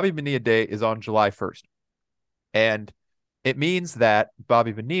Bobby Bonilla Day is on July 1st, and it means that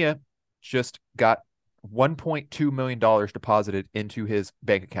Bobby Bonilla just got $1.2 million deposited into his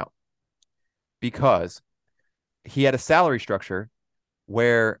bank account because he had a salary structure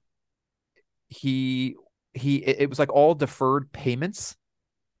where he it was like all deferred payments,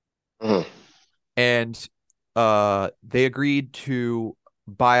 Uh-huh. and they agreed to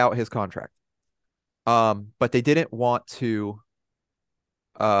buy out his contract. But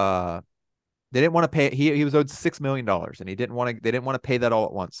uh they didn't want to pay. He was owed $6 million, and they didn't want to pay that all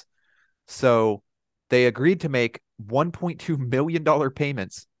at once. So they agreed to make $1.2 million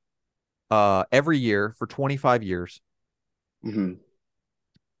payments every year for 25 years, Hmm.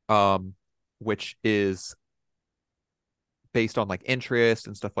 um which is based on like interest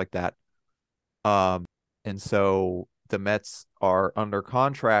and stuff like that. And so the Mets are under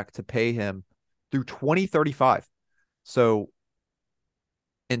contract to pay him through 2035. So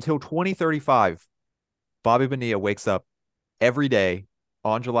until 2035, Bobby Bonilla wakes up every day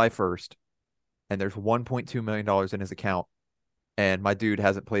on July 1st, and there's $1.2 million in his account. And my dude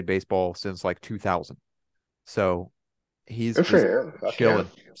hasn't played baseball since like 2000. So he's Good for just him. Fuck yeah.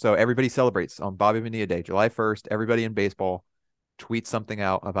 chilling. So everybody celebrates on Bobby Bonilla Day, July 1st. Everybody in baseball tweets something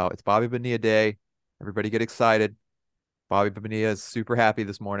out about it's Bobby Bonilla Day. Everybody get excited. Bobby Bonilla is super happy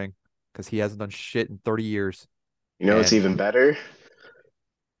this morning because he hasn't done shit in 30 years. You know what's And even better?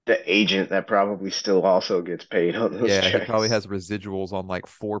 The agent that probably still also gets paid on those yeah, he probably checks. has residuals on like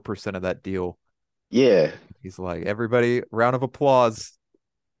 4% of that deal. Yeah. He's like, everybody, round of applause.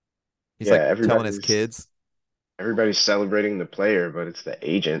 He's Yeah, like telling his kids. everybody's celebrating the player, but it's the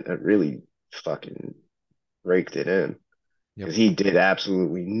agent that really fucking raked it in Yep. because he did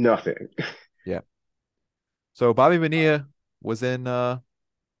absolutely nothing. Yeah. So Bobby Bonilla was in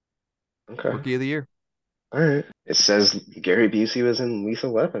Okay. Rookie of the Year. All right. It says Gary Busey was in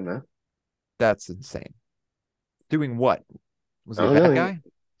Lethal Weapon, man. That's insane. Doing what? Was I he a don't know. bad guy?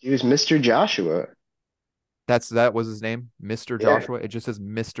 He was Mr. Joshua. That was his name, Mr. Yeah. Joshua. It just says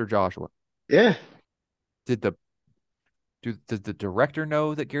Mr. Joshua. Yeah. Did the did the director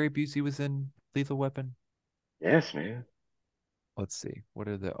know that Gary Busey was in Lethal Weapon? Yes, man. Let's see. What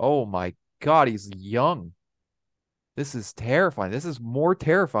are the Oh my God, he's young. This is terrifying. This is more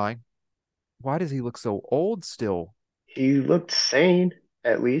terrifying. Why does he look so old still? He looked sane,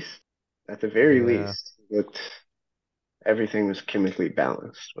 at least. At the very Yeah. least, he looked everything was chemically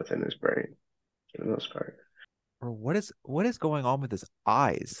balanced within his brain for the most part. or what is going on with his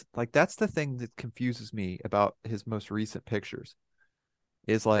eyes? Like that's the thing that confuses me about his most recent pictures.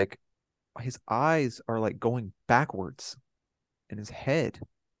 Is like his eyes are like going backwards in his head.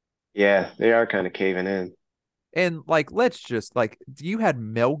 Yeah, they are kind of caving in. And like let's just like you had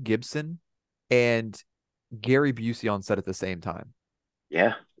Mel Gibson and Gary Busey on set at the same time.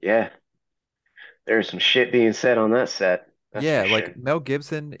 Yeah, yeah. There's some shit being said on that set. That's for Yeah, like sure. Mel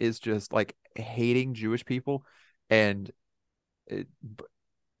Gibson is just like hating Jewish people and it,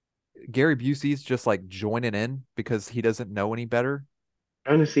 Gary Busey's just like joining in because he doesn't know any better.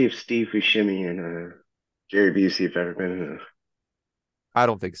 Trying to see if Steve Buscemi and Gary Busey have ever been in a. I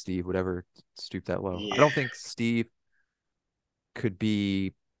don't think Steve would ever stoop that low. I Yeah, don't think Steve could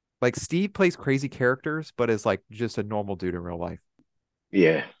be like Steve plays crazy characters, but is like just a normal dude in real life.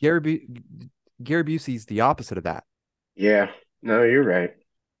 yeah, Gary Bu- Gary Busey's the opposite of that. yeah. No, you're right.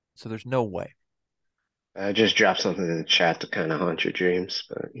 So there's no way. I just dropped something in the chat to kind of haunt your dreams,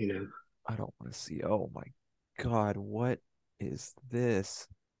 but you know, I don't want to see. Oh my God, what is this?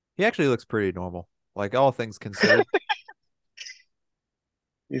 He actually looks pretty normal. Like all things considered,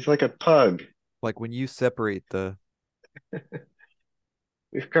 he's like a pug. like when you separate the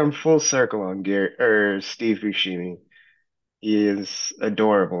We've come full circle on Gary or Steve Buscemi. He is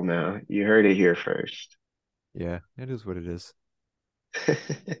adorable now. You heard it here first. yeah, it is what it is.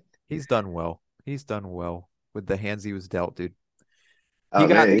 He's done well. He's done well with the hands he was dealt, dude. He Oh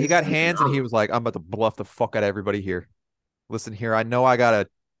got man, he he's got done hands and he phenomenal. was like, I'm about to bluff the fuck out of everybody here. Listen here, I know I got a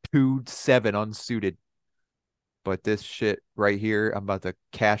 2-7 unsuited, but this shit right here, I'm about to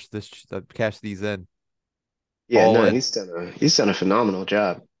cash these in. Yeah, All no, in. he's done a phenomenal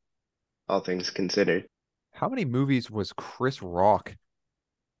job, all things considered. How many movies was Chris Rock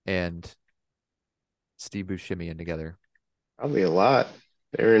and Steve Buscemi in together? Probably a lot.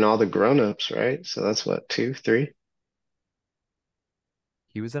 They're in all the grown-ups, right? So that's what, two, three?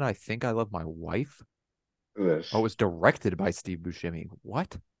 He was in I Think I Love My Wife. Who is? Oh, it was directed by Steve Buscemi.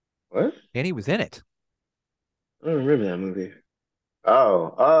 What? What? And he was in it. I don't remember that movie.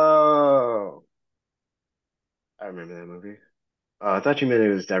 Oh, I remember that movie. Oh, I thought you meant it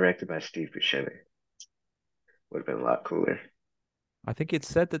was directed by Steve Buscemi. Would have been a lot cooler. I think it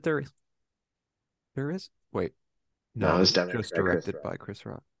said that there is. Wait, No, no, it was this is directed just by Chris directed Rock. by Chris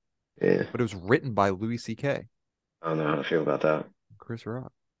Rock. Yeah, But it was written by Louis C.K. I don't know how to feel about that. Chris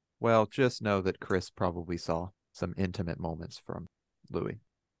Rock. Well, just know that Chris probably saw some intimate moments from Louis,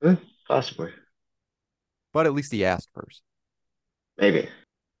 Eh, possibly. but at least he asked first. Maybe.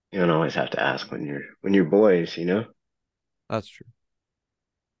 You don't always have to ask when you're boys, you know? That's true.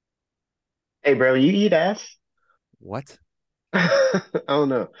 Hey, bro, you eat ass? What I don't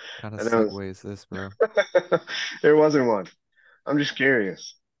know. kind of I know segue is this, bro? there wasn't one. I'm just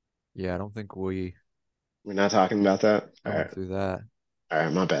curious. Yeah, I don't think we We're not talking about that. going through that. All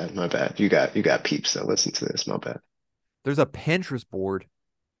right, my bad, my bad. You got peeps that listen to this. My bad. There's a Pinterest board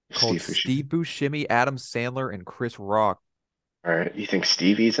called Steve Steve Buscemi. Buscemi, Adam Sandler, and Chris Rock. All right, you think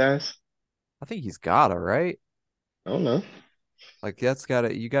Steve eats ass? I think he's got it, right? I don't know. Like that's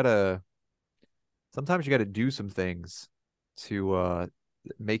gotta you gotta sometimes you gotta do some things to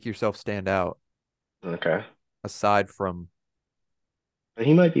make yourself stand out Okay, aside from but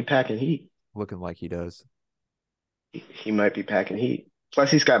he might be packing heat. looking like he does. He might be packing heat.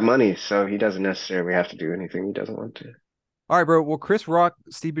 Plus, he's got money, so he doesn't necessarily have to do anything he doesn't want to. All right, bro. Well, Chris Rock,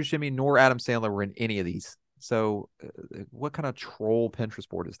 Steve Buscemi, nor Adam Sandler were in any of these. So, what kind of troll Pinterest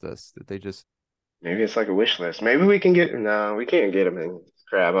board is this? That they just Maybe it's like a wish list. Maybe we can get. No, we can't get him in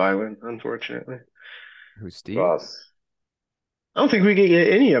Crab Island, unfortunately. who Steve? Well, I don't think we could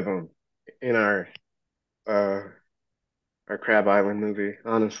get any of them in uh our Crab Island movie,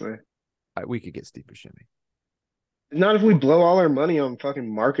 honestly. We could get Steve Buscemi. Not if we blow all our money on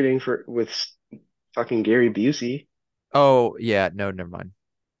fucking marketing for with fucking Gary Busey. Oh yeah, no, never mind.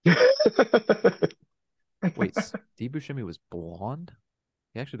 Wait, Steve Buscemi was blonde.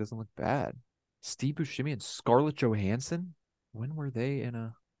 He actually doesn't look bad. Steve Buscemi and Scarlett Johansson. When were they in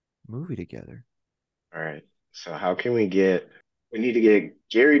a movie together? All right. So how can we need to get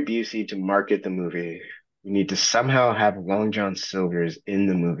Gary Busey to market the movie. We need to somehow have Long John Silver's in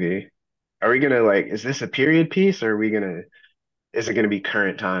the movie. Are we gonna like, is this a period piece or is it gonna be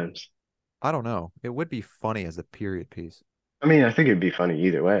current times? I don't know. It would be funny as a period piece. I mean, I think it'd be funny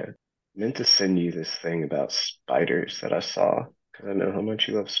either way. I meant to send you this thing about spiders that I saw because I know how much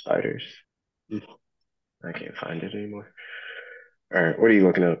you love spiders. Hmm, I can't find it anymore. All right, what are you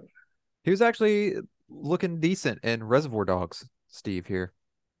looking up? He was actually looking decent in Reservoir Dogs, Steve here.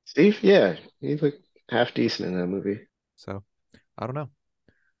 Steve? Yeah, he looked half decent in that movie. So I don't know.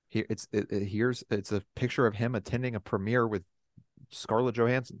 Here here's it's a picture of him attending a premiere with Scarlett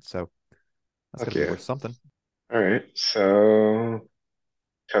Johansson. So that's Fuck gonna be yeah. worth something. All right. So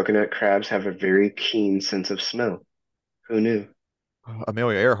coconut crabs have a very keen sense of smell. Who knew?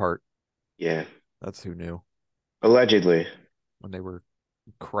 Amelia Earhart. Yeah. That's who knew Allegedly. when they were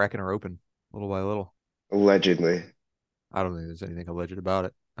cracking her open little by little. Allegedly. I don't think there's anything alleged about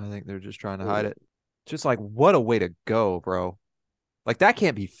it. I think they're just trying to hide Mm. it. Just like what a way to go, bro. Like that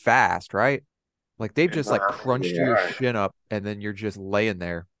can't be fast, right? Like they've just like I mean, crunched they your are. shin up and then you're just laying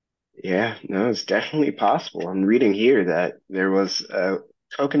there. Yeah, no, it's definitely possible. I'm reading here that there was a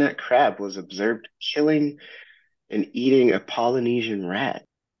coconut crab was observed killing and eating a Polynesian rat.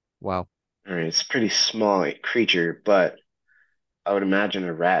 Wow. All right, it's a pretty small creature, but I would imagine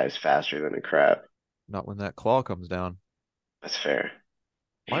a rat is faster than a crab. Not when that claw comes down. That's fair.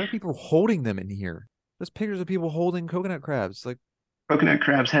 Why are people holding them in here? There's pictures of people holding coconut crabs. Like, Coconut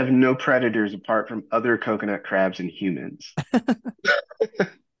crabs have no predators apart from other coconut crabs and humans.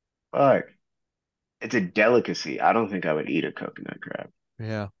 Fuck. It's a delicacy. I don't think I would eat a coconut crab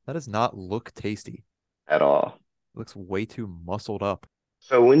yeah, that does not look tasty. at all. It looks way too muscled up.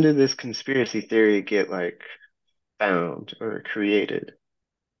 So when did this conspiracy theory get like found or created?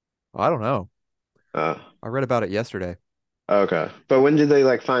 I don't know. Uh, I read about it yesterday. okay. But when did they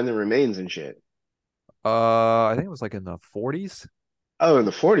like find the remains and shit? I think it was like in the 40s. Oh, in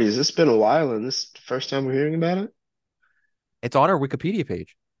the 40s. It's been a while, and this is the first time we're hearing about it? It's on our Wikipedia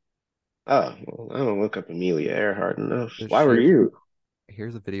page. Oh, well, I don't look up Amelia Earhart enough. It Why were should. you?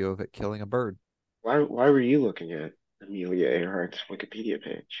 Here's a video of it killing a bird. Why were you looking at Amelia Earhart's Wikipedia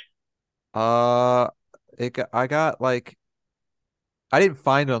page? Uh, I got like I didn't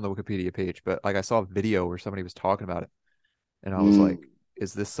find it on the Wikipedia page, but like I saw a video where somebody was talking about it, and I was Hmm. like,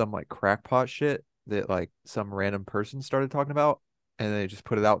 is this some like crackpot shit that like some random person started talking about, and they just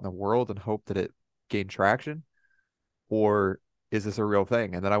put it out in the world and hope that it gained traction, or is this a real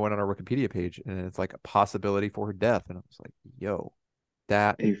thing? And then I went on our Wikipedia page, and it's like a possibility for her death, and I was like, yo,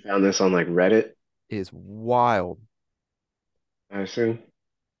 that And you found this on like Reddit, is wild. I assume?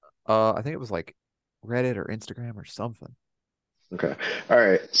 I think it was like Reddit or Instagram or something. Okay. All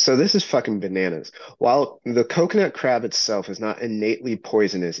right. So this is fucking bananas. While the coconut crab itself is not innately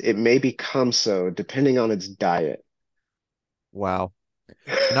poisonous, it may become so depending on its diet. Wow.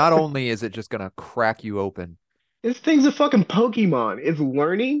 So not only is it just gonna crack you open, This thing's a fucking Pokemon. It's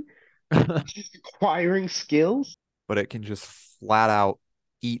learning, it's just acquiring skills. but it can just flat out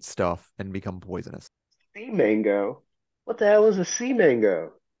eat stuff and become poisonous. Sea mango. What the hell is a sea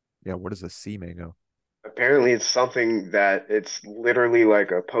mango? Yeah, what is a sea mango? Apparently, it's something that it's literally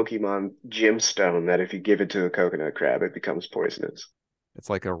like a Pokemon gemstone that if you give it to a coconut crab, it becomes poisonous. It's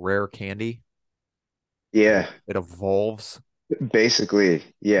like a rare candy. Yeah, It evolves basically. in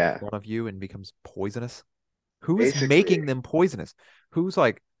Yeah, front of you and becomes poisonous. Who is basically. making them poisonous? Who's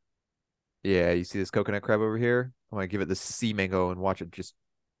like, yeah, you see this coconut crab over here? I'm gonna give it this sea mango and watch it just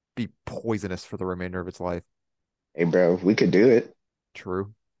be poisonous for the remainder of its life. Hey, bro, we could do it.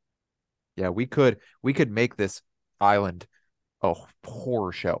 True. Yeah, we could make this island a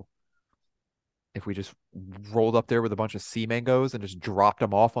horror show if we just rolled up there with a bunch of sea mangoes and just dropped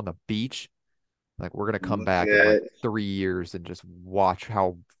them off on the beach. Like we're gonna come Looking back in like at, 3 years and just watch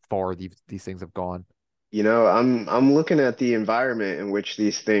how far these things have gone. I'm looking at the environment in which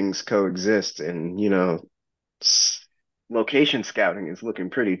these things coexist, and s- location scouting is looking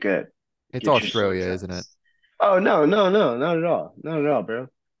pretty good. It's Get your Australia, isn't it? sunsets. Oh no, no, no, not at all. Not at all, bro.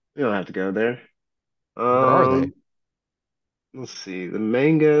 We don't have to go there. Where are they? Um, let's see. The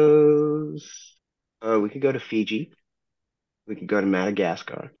mangoes. We could go to Fiji. We could go to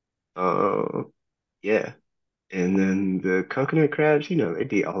Madagascar. Uh, yeah. And then the coconut crabs, they'd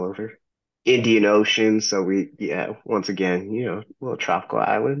be all over. Indian Ocean. So yeah, once again, little tropical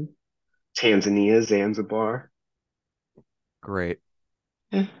island. Tanzania, Zanzibar. Great.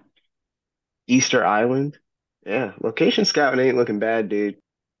 Yeah. Easter Island. Yeah. Location scouting ain't looking bad, dude.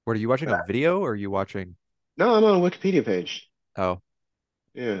 What are you watching But a video or are you watching? no, I'm on a Wikipedia page. Oh,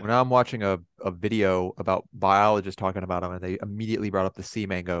 Yeah. well, now I'm watching a video about biologists talking about them, and they immediately brought up the sea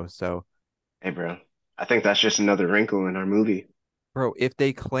mango. So, Hey, bro. I think that's just another wrinkle in our movie. bro, if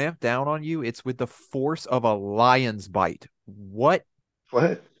they clamp down on you, it's with the force of a lion's bite. What?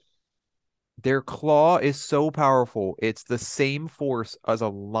 What? Their claw is so powerful. It's the same force as a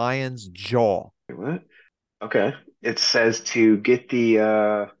lion's jaw. Wait, what? Okay. It says to get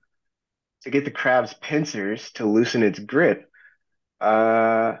the crab's pincers to loosen its grip,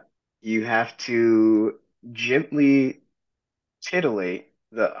 uh you have to gently titillate.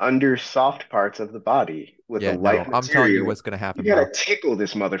 the under soft parts of the body with a Yeah, light no, I'm telling you material. what's gonna You happen, gotta bro. tickle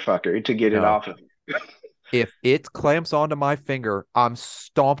this motherfucker to get it No. off of If it clamps onto my finger, I'm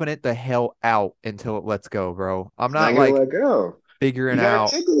stomping it the hell out until it lets go, bro. I'm It's not not gonna like let go. figuring You gotta out,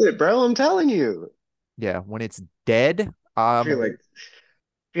 tickle it, bro. I'm telling you. yeah, when it's dead, I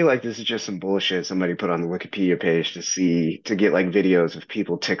feel like this is just some bullshit somebody put on the Wikipedia page to get like videos of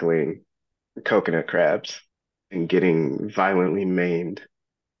people tickling coconut crabs and getting violently maimed.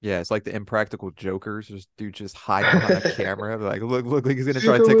 yeah, it's like the impractical jokers. Just dude just hiding behind a camera. Like, look, like he's gonna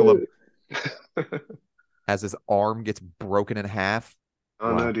try to Tickle tickle him it. as his arm gets broken in half.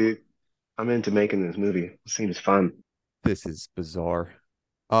 Oh no, Wow, dude. I'm into making this movie. It seems fun. this is bizarre.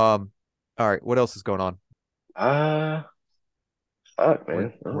 Um, all right, what else is going on? Uh, Fuck,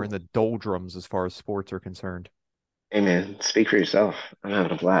 We're man. we're in Oh. the doldrums as far as sports are concerned. Hey, man, speak for yourself. I'm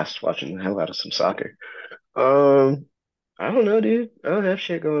having a blast watching the hell out of some soccer. Um, I don't know, dude. I don't have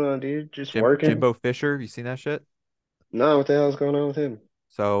shit going on, dude. Just working. Jimbo Fisher, you seen that shit? No, what the hell's going on with him?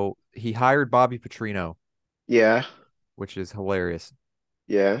 So he hired Bobby Petrino, Yeah, which is hilarious.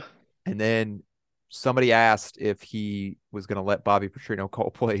 yeah. And then somebody asked if he was going to let Bobby Petrino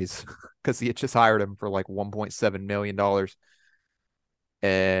call plays because he had just hired him for like $1.7 million.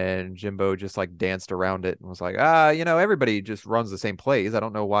 And Jimbo just like danced around it and was like, everybody just runs the same plays. I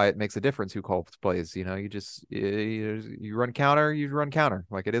don't know why it makes a difference who calls plays. You run counter, you run counter.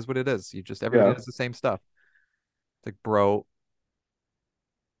 Like it is what it is. Everybody Yeah. does the same stuff. It's like, bro,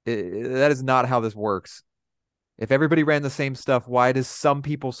 that is not how this works. If everybody ran the same stuff, why does some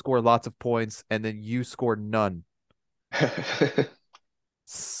people score lots of points and then you score none?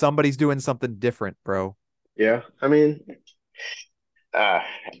 Somebody's doing something different, bro. Yeah. I mean, uh,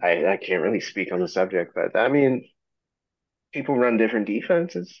 I can't really speak on the subject, but I mean, people run different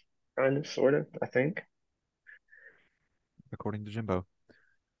defenses, kind of, sort of, I think. According to Jimbo.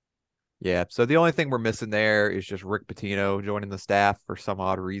 Yeah. So the only thing we're missing there is just Rick Pitino joining the staff for some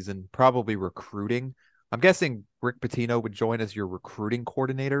odd reason. Probably recruiting. I'm guessing Rick Pitino would join as your recruiting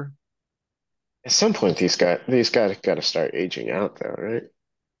coordinator At some and point, these guys got to start aging out, though, right?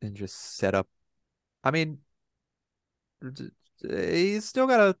 just set up. I mean, he's still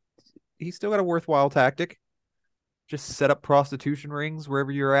got a worthwhile tactic. Just set up prostitution rings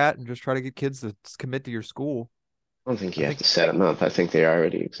wherever you're at and just try to get kids to commit to your school. I don't think I you have think to set them up. I think they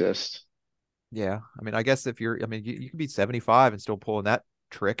already exist. Yeah. I mean, I guess if you're, I mean, you could be 75 and still pulling that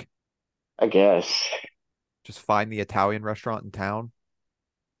trick. I guess. Just find the Italian restaurant in town.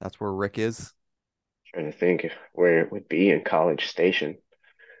 That's where Rick is. Trying to think where it would be in College Station.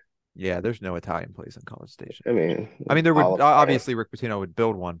 Yeah, there's no Italian place in College Station. I mean, I mean, there would Olive Garden. obviously Rick Pitino would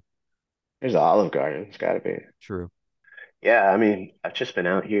build one. There's Olive Garden. It's got to be. True. Yeah, I mean, I've just been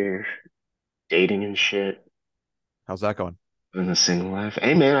out here dating and shit How's that going? in a single life.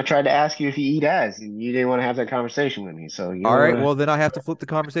 Hey, man, I tried to ask you if you eat ass, and you didn't want to have that conversation with me. So you All don't right. want to. Well, then I have to flip the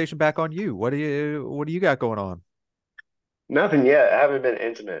conversation back on you. What do you got going on? Nothing yet. I haven't been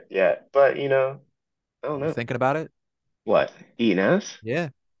intimate yet, but I don't You know. thinking about it? What? Eating ass? Yeah.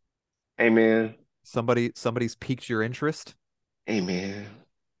 Hey, man. Somebody's piqued your interest. Hey, man.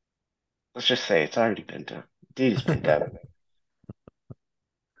 Let's just say it's already been done. Deed's been done.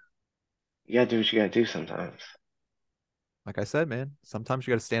 You gotta do what you gotta do sometimes. Like I said, man, sometimes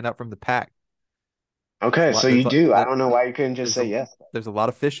you got to stand out from the pack. There's a Okay, so lot. you do. I don't know why you couldn't just There's say a yes. there's a lot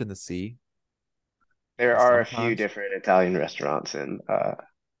of fish in the sea. There And are a few sometimes different Italian restaurants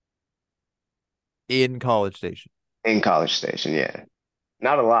in College Station. in College Station, yeah.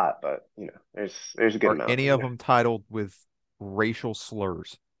 Not a lot, but there's a good Are amount any in of there. them titled with racial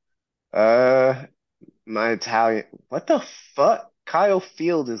slurs? Uh my Italian what the fuck? Kyle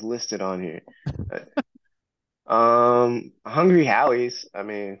Field is listed on here. Hungry Howie's. I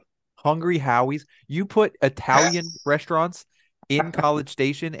mean, Hungry Howie's. You put Italian restaurants in College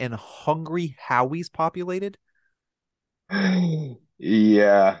Station and Hungry Howie's populated?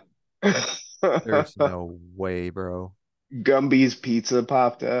 yeah. There's no way, bro. Gumby's Pizza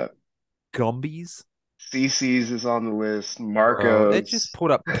popped up. Gumby's? CC's is on the list. Bro, it just Marco's.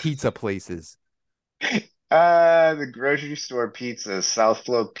 put up pizza places. The grocery store pizza, South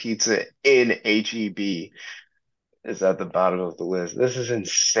Flow Pizza in HEB is at the bottom of the list. This is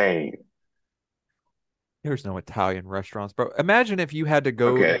insane. There's no Italian restaurants, bro. Imagine if you had to go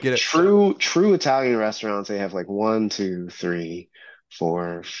Okay, get it. true Italian restaurants, they have like one, two, three,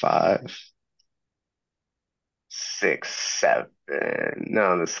 four, five, six, seven.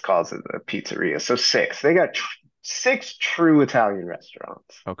 No, this calls it a pizzeria. So six. They got tr six true Italian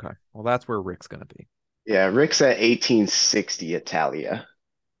restaurants. Okay. Well, that's where Rick's gonna be. Yeah, Rick's at 1860 Italia.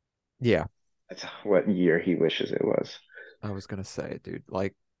 Yeah. That's what year he wishes it was. I was gonna say, dude,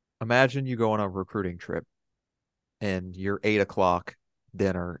 like imagine you go on a recruiting trip and your 8 o'clock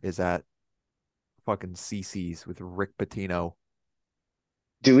dinner is at fucking CC's with Rick Pitino.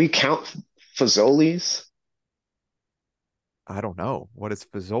 Do we count Fazoli's? I don't know. What is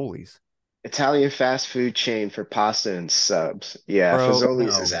Fazoli's? Italian fast food chain for pasta and subs. Yeah, Bro,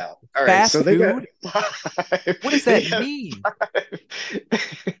 Fazoli's is no. out. All right, Fast so they got food? five. What does They that got mean? five.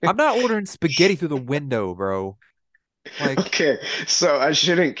 I'm not ordering spaghetti through the window, bro. Like, Okay, so I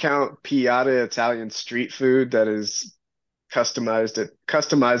shouldn't count Piata Italian street food that is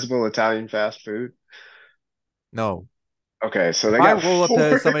customizable Italian fast food. no. Okay, so If they I got roll up four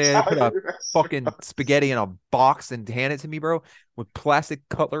to somebody and they put a Italian fucking restaurants. spaghetti in a box and hand it to me, bro, with plastic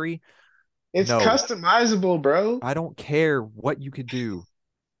cutlery, It's no. customizable, bro. I don't care what you could do.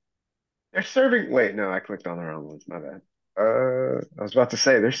 They're serving. Wait, no, I clicked on the wrong ones. My bad. I was about to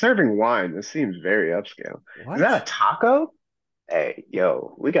say they're serving wine. This seems very upscale. Is that What? a taco? Hey,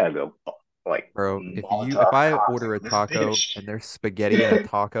 yo, we gotta go like Bro, if Molotov I order a cocktail this taco bitch. and there's spaghetti in a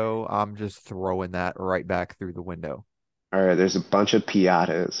taco, I'm just throwing that right back through the window. All right, there's a bunch of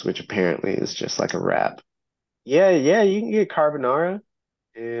piatas, which apparently is just like a wrap. Yeah, yeah, you can get carbonara,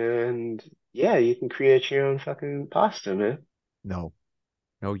 and yeah, you can create your own fucking pasta, man. No,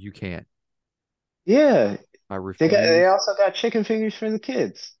 no, you can't. Yeah, I they refuse. also got chicken fingers for the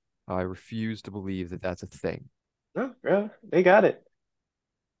kids. I refuse to believe that that's a thing. No, bro, they got it.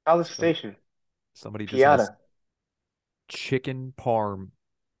 College Some Station, somebody just has piata. chicken parm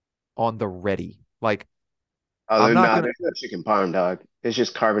on the ready. Like, Oh, I'm they're not not. gonna There's no chicken parm, dog. It's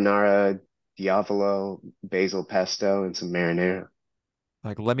just carbonara, diavolo, basil pesto, and some marinara.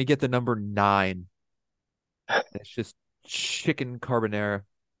 like let me get the number 9. It's just chicken carbonara.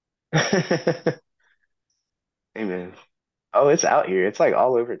 Hey, man. Oh, it's out here. It's like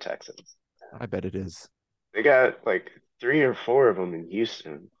all over Texas. I bet it is. They got like three or four of them in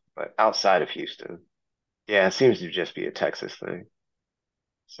Houston, but outside of Houston. Yeah, it seems to just be a Texas thing.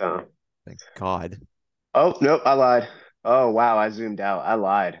 So, Thank God. oh, nope, I lied. Oh, wow, I zoomed out. I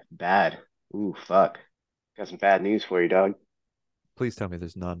lied. Bad. Ooh, fuck. Got some bad news for you, dog. Please tell me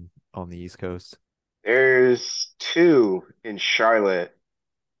there's none on the East Coast. There's two in Charlotte.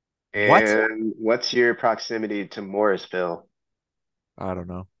 What? And what's your proximity to Morrisville? I don't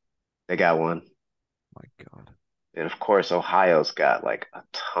know. They got one. My God. And of course, Ohio's got like a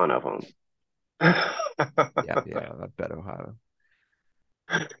ton of them. Yeah, yeah, I bet Ohio.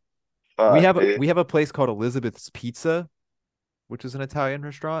 We Fuck, have a dude. we have a place called Elizabeth's Pizza, which is an Italian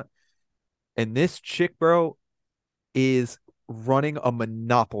restaurant. And this chick, bro, is running a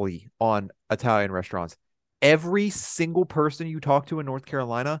monopoly on Italian restaurants. Every single person you talk to in North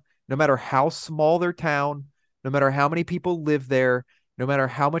Carolina, no matter how small their town, no matter how many people live there, no matter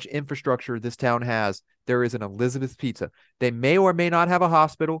how much infrastructure this town has, there is an Elizabeth's Pizza. They may or may not have a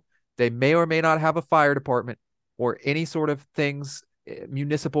hospital. They may or may not have a fire department or any sort of things,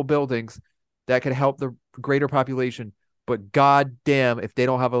 municipal buildings that could help the greater population. But god damn if they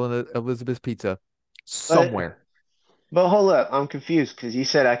don't have an Elizabeth's Pizza But somewhere. but hold up, I'm confused because you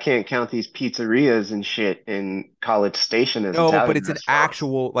said I can't count these pizzerias and shit in College Station as No, but Italian it's an restaurants.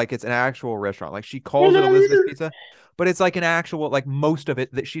 actual like it's an actual restaurant. Like she They're calls it not Elizabeth's even. Pizza, but it's like an actual like most of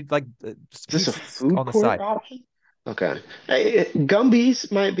it that she like Is this a pieces food on the court side. option? Okay. Hey,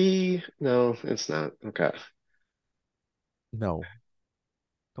 Gumby's might be. No, it's not. Okay. No,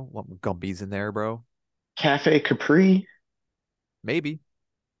 don't lump Gumby's in there, bro. Cafe Capri. Maybe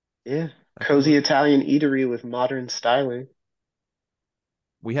Yeah. that could Cozy work. Italian eatery with modern styling.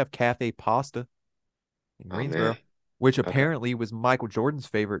 We have Cafe Pasta in Oh man. Greensboro, which Okay. apparently was Michael Jordan's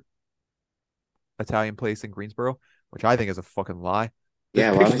favorite Italian place in Greensboro, which I think is a fucking lie. There's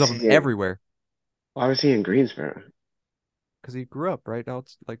Yeah, why pictures was of him he in everywhere why was he in Greensboro? because he grew up right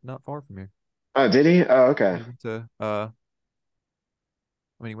out like not far from here. Oh, did he? Oh, okay. He went to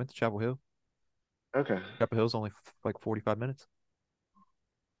he went to Chapel Hill. Okay. Chapel Hill's only like 45 minutes.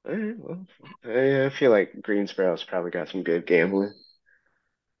 All right, well, I feel like Greensboro's probably got some good gambling.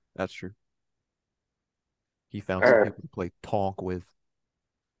 That's true. He found All some right. people to play Tonk with.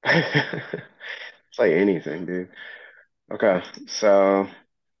 It's like anything, dude. Okay, so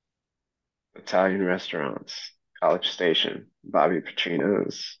Italian restaurants, College Station, Bobby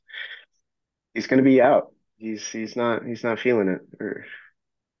Petrino's. He's gonna be out. He's not feeling it. Or,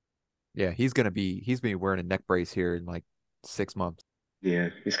 Yeah, he's gonna be wearing a neck brace here in like 6 months. yeah,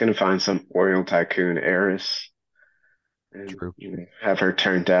 he's gonna find some Oriole tycoon heiress and True. have her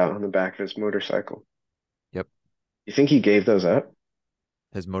turned out on the back of his motorcycle. Yep. You think he gave those up?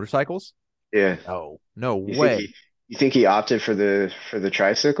 His motorcycles? Yeah. No. No You think way. he opted for the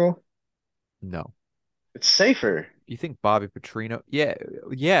tricycle? No. It's safer. You think Bobby Petrino? Yeah,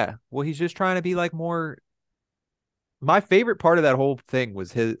 yeah. Well, he's just trying to be like more. My favorite part of that whole thing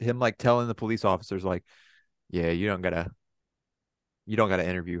was him like telling the police officers like, "Yeah, you don't gotta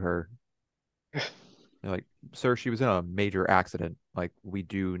interview her." They're like, "Sir, she was in a major accident. Like, we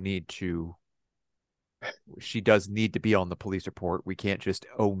do need to. She does need to be on the police report. We can't just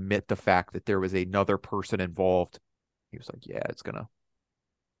omit the fact that there was another person involved." He was like, "Yeah,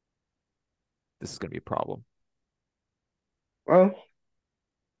 this is gonna be a problem." Well,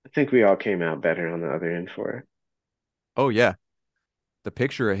 I think we all came out better on the other end for it. Oh yeah, the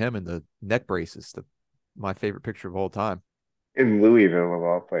picture of him in the neck brace is my favorite picture of all time. In Louisville, of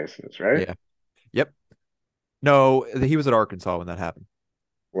all places, right? Yeah. Yep. No, he was at Arkansas when that happened.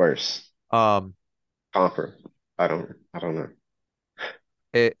 Worse. Um, Comparable. I don't know.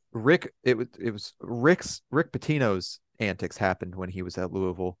 it was Rick Pitino's antics happened when he was at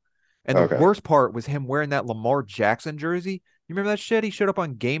Louisville. And the Okay. worst part was him wearing that Lamar Jackson jersey. You remember that shit? He showed up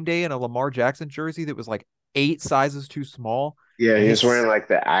on game day in a Lamar Jackson jersey that was like 8 sizes too small. Yeah, And he was his wearing like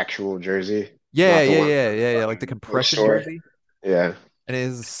the actual jersey, yeah, not the yeah, one yeah, from the yeah, yeah, like the fucking compression bookstore. jersey Yeah. and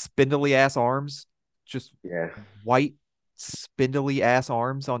his spindly ass arms, just Yeah. white spindly ass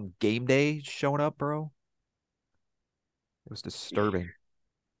arms on game day showing up, bro. It was disturbing.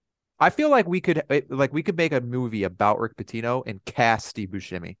 I feel like we could make a movie about Rick Pitino and cast Steve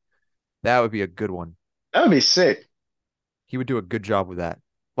Buscemi. That would be a good one. That would be sick. He would do a good job with that.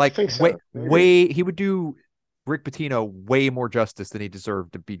 I Like think so. Maybe. he would do Rick Pitino way more justice than he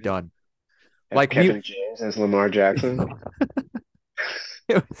deserved to be done. Have Like we Kevin James as Lamar Jackson.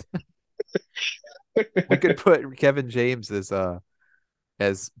 we could put Kevin James as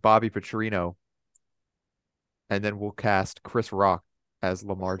Bobby Petrino, and then we'll cast Chris Rock as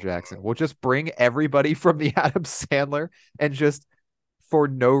Lamar Jackson. We'll just bring everybody from the Adam Sandler and just for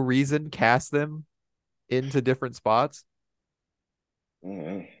no reason cast them into different spots.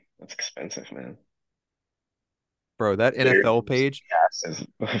 Mm, that's expensive, man. Bro, that Literally NFL just page, cast as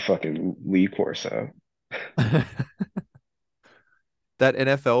a fucking Lee Corso. that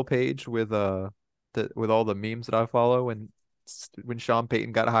NFL page with all the memes that I follow when Sean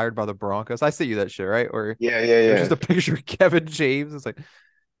Payton got hired by the Broncos. I sent you that shit, right? Or Yeah, yeah, there's yeah. just a picture of Kevin James. It's like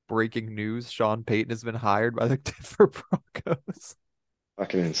breaking news: Sean Payton has been hired by the Denver Broncos.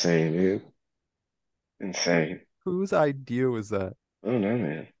 Fucking insane, dude. Insane. Whose idea was that? I don't know,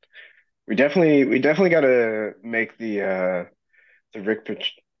 man. We definitely gotta make the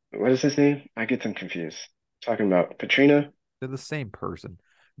what is his name? I get them confused. Talking about Petrina? They're the same person.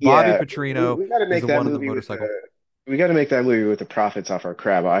 Bobby Yeah, Petrino we gotta is make the that one on the movie with motorcycle. the profits off our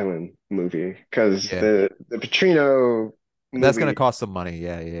Crab Island movie because Yeah, the Petrino that's gonna movie, cost some money.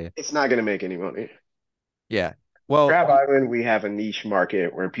 Yeah, yeah, yeah. it's not gonna make any money. Yeah. Well, Crab Island, we have a niche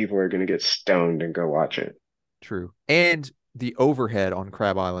market where people are gonna get stoned and go watch it. true. And the overhead on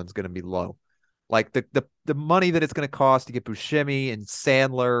Crab Island is going to be low. Like the money that it's going to cost to get Buscemi and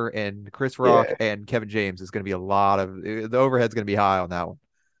Sandler and Chris Rock Yeah, and Kevin James is going to be a lot of the overhead's going to be high on that one.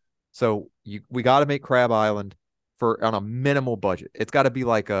 So we got to make Crab Island for on a minimal budget. It's got to be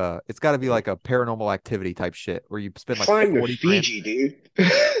like a paranormal activity type shit where you spend like flying to 40 grand. Fiji, dude.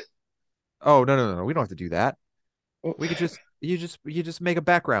 Oh, no. We don't have to do that. Oh, We could just you just make a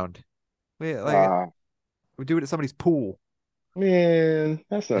background. Like ah, we do it at somebody's pool. man,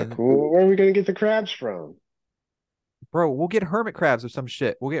 that's not And cool. Where are we gonna get the crabs from? bro, we'll get hermit crabs or some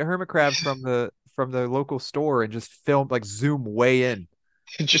shit. We'll get hermit crabs from the local store and just film like zoom way in.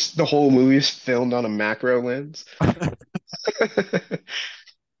 Just the whole movie is filmed on a macro lens.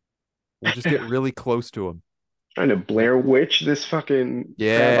 We'll just get really close to them. Trying to Like, Blair Witch this fucking Crab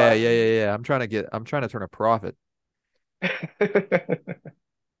yeah. I'm trying to turn a profit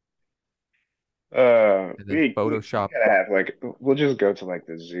Island. and then We Photoshop. gotta have like we'll just go to like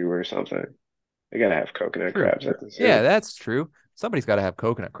the zoo or something. We gotta have coconut True. crabs at the Yeah, zoo. that's true. Somebody's got to have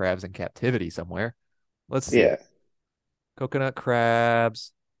coconut crabs in captivity somewhere. Let's see. Yeah, Coconut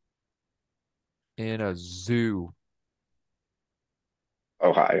crabs in a zoo.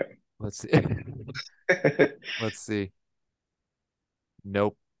 Ohio. Let's see. Let's see.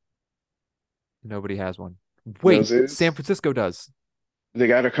 Nope. Nobody has one. No Wait, San zoos. Francisco does. They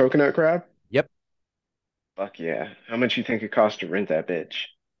got a coconut crab? Yep. Fuck yeah. How much you think it costs to rent that bitch?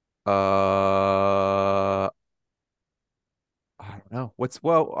 I don't know.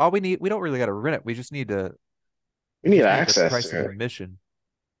 All we need, we don't really got to rent it. We we need just need the access price of to it. admission.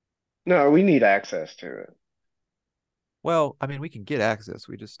 No, we need access to it. Well, I mean, we can get access.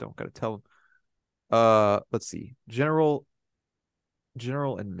 We just don't got to tell them. Let's see. General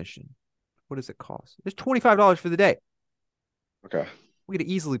admission. What does it cost? It's $25 for the day. Okay. We could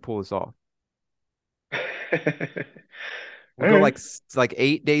easily pull this off. We'll All go right. like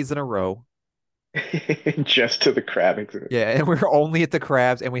 8 days in a row. Just to the crab exhibit. Yeah, and we're only at the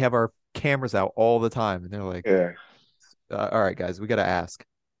crabs, and we have our cameras out all the time. And they're like, Yeah. "All right, guys, we got to ask.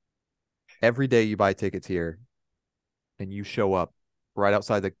 Every day you buy tickets here, and you show up right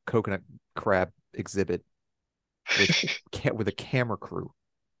outside the coconut crab exhibit with with a camera crew.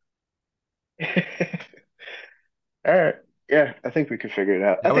 All right. Yeah, I think we could figure it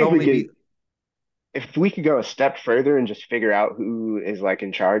out. I That would think we only could, be if we could go a step further and just figure out who is like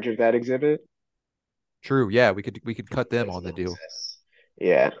in charge of that exhibit, true. Yeah, we could we cut could them get on some the deal. access.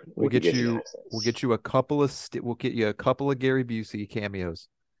 Yeah, We'll we could get get some you we'll access. get you a couple of we'll get you a couple of Gary Busey cameos.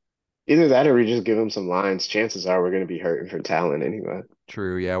 Either that or we just give them some lines. Chances are we're going to be hurting for talent anyway.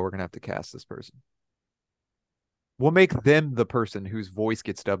 True. Yeah, we're gonna have to cast this person. We'll make them the person whose voice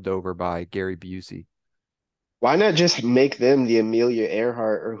gets dubbed over by Gary Busey Why not just make them the Amelia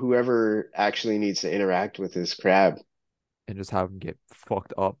Earhart or whoever actually needs to interact with this crab? and just have them get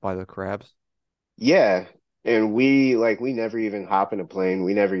fucked up by the crabs. Yeah. And we never even hop in a plane.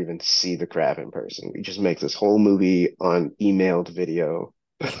 We never even see the crab in person. We just make this whole movie on emailed video,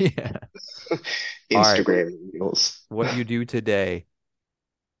 Yeah. All right. Instagram reels. What you do today,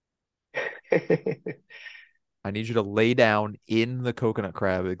 I need you to lay down in the coconut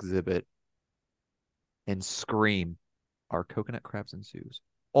crab exhibit and scream, "Are coconut crabs in zoos?"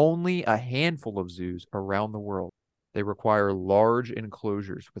 Only a handful of zoos around the world. They require large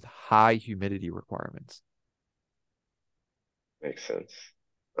enclosures with high humidity requirements. Makes sense.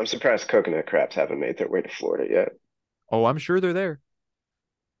 I'm surprised coconut crabs haven't made their way to Florida yet. Oh, I'm sure they're there.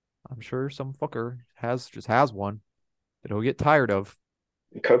 I'm sure some fucker has one that he'll get tired of.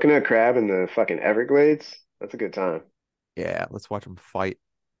 Coconut crab in the fucking Everglades? That's a good time. Yeah, let's watch them fight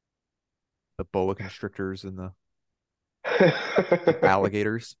the boa constrictors and the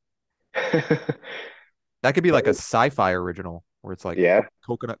alligators. That could be like a sci-fi original where it's like Yeah,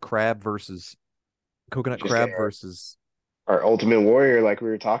 coconut crab versus coconut just get crab versus our ultimate warrior like we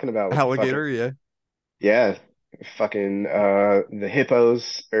were talking about with the fucking alligator. Yeah. yeah, fucking the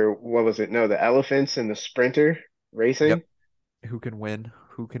hippos or what was it? No, the elephants and the sprinter Yep. racing. Who can win?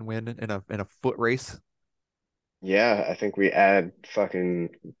 Who can win in a foot race? Yeah, I think we add fucking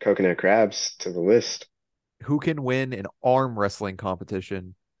coconut crabs to the list. Who can win an arm wrestling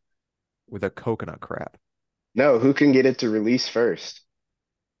competition with a coconut crab? No, who can get it to release first?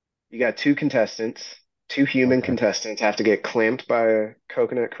 You got two contestants, two human Okay. contestants have to get clamped by a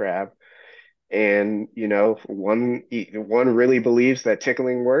coconut crab. And one really believes that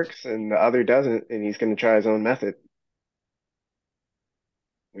tickling works and the other doesn't, and he's going to try his own method.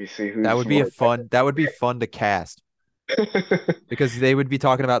 We see who's more That would be fun to cast effective. because they would be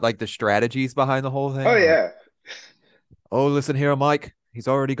talking about like the strategies behind the whole Oh thing. Like, yeah. oh, listen here, Mike. He's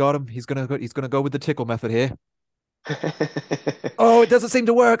already got him. He's gonna go with the tickle method here. Oh, it doesn't seem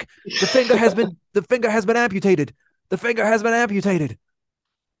to work. The finger has been amputated. The finger has been amputated.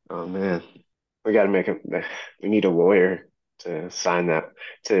 Oh man, we got to make a. We need a lawyer to sign that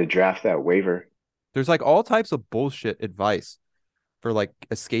to draft that waiver. There's like all types of bullshit advice for like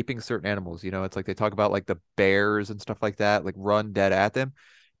escaping certain animals. You know, it's like they talk about like the bears and stuff like that, like run dead at them.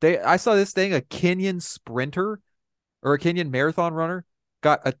 I saw this thing, a Kenyan sprinter or a Kenyan marathon runner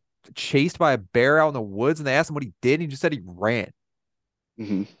chased by a bear out in the woods, and they asked him what he did, and he just said he ran.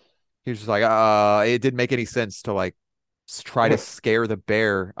 Hmm. He was just like, it didn't make any sense to like try to scare the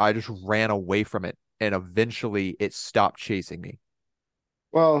bear. I just ran away from it, and eventually it stopped chasing me.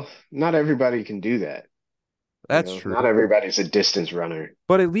 Well, not everybody can do that. That's Not true, everybody's a distance runner.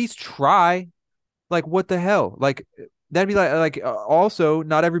 but at least try. Like, what the hell? Like, that'd be also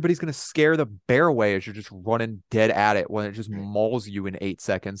not everybody's gonna scare the bear away as you're just running dead at it when it just mauls you in 8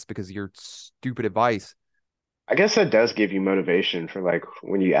 seconds because of your stupid advice. I guess that does give you motivation for like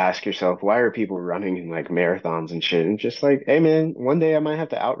when you ask yourself, why are people running in like marathons and shit? And just like, hey man, one day I might have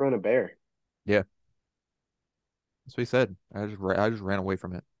to outrun a bear. Yeah, that's what he said. I just ran away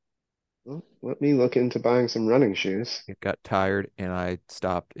from it. Well, let me look into buying some running shoes It got tired and I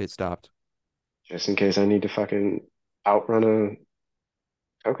stopped. It stopped. just in case I need to fucking outrun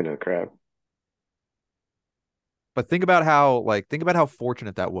a coconut crab. But think about how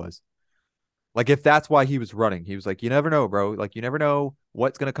fortunate that was. Like if that's why he was running, he was like, you never know, bro. Like you never know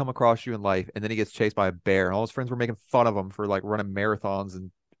what's gonna come across you in life. And then he gets chased by a bear, and all his friends were making fun of him for like running marathons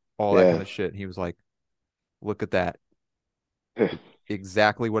and all that kind Yeah. of shit. And he was like, look at that.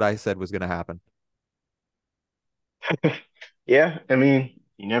 Exactly what I said was gonna happen. Yeah, I mean,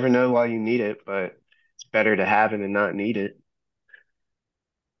 you never know why you need it, but it's better to have it and not need it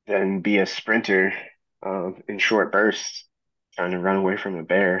than be a sprinter in short bursts trying to run away from a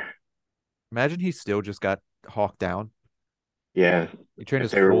bear. Imagine he still just got hawked down. Yeah. He trained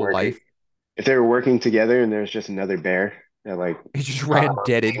If his they were whole working, life. if they were working together and there's just another bear that like He just caught him ran on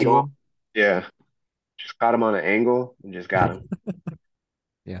dead an into angle. him. Yeah. Just caught him on an angle and just got him.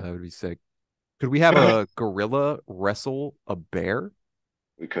 Yeah, that would be sick. Could we have a gorilla wrestle a bear?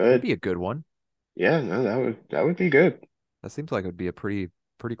 We That'd could. be a good one. Yeah, no, that would be good. That seems like it would be a pretty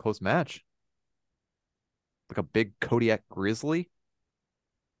close match. Like a big Kodiak grizzly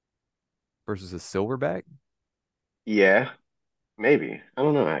versus a silverback. Yeah, maybe. I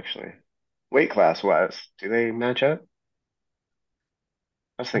don't know actually. Weight class wise, do they match up?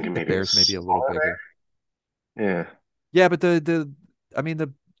 I was I thinking think the maybe a bears may be a little smaller bigger. bear. Yeah, but the I mean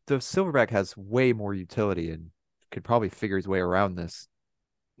the silverback has way more utility and could probably figure his way around this.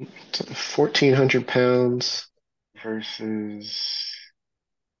 Yeah. 1,400 pounds versus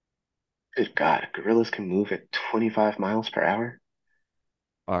good God, gorillas can move at 25 miles per hour.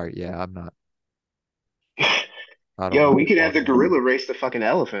 All right, yeah, I'm not. I don't Yo, know we who's could have on the there. gorilla race the fucking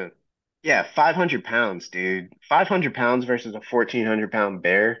elephant. Yeah, 500 pounds, dude. 500 pounds versus a 1,400 pound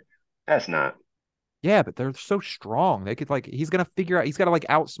bear. That's not. Yeah, but they're so strong. They could like he's gonna figure out. He's got to like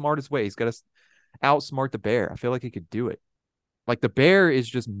outsmart his way. He's got to outsmart the bear. I feel like he could do it. Like the bear is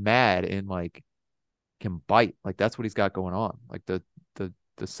just mad and like can bite. Like that's what he's got going on. Like the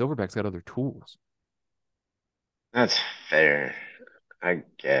silverback's got other tools. That's fair, I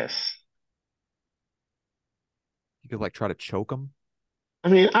guess. He could like try to choke him. I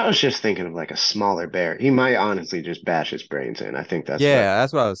mean, I was just thinking of like a smaller bear. He might honestly just bash his brains in. I think that's the Yeah,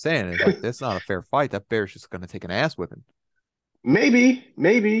 that's what I was saying. Is like that's not a fair fight. That bear's just gonna take an ass whipping. maybe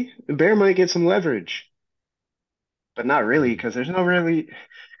the bear might get some leverage, but not really Mm. because there's no really.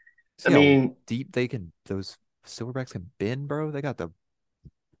 I See how mean, deep they can those silverbacks can bend, bro. They got the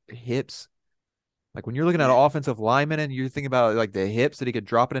hips. Like when you're looking at yeah, an offensive lineman and you're thinking about like the hips that he could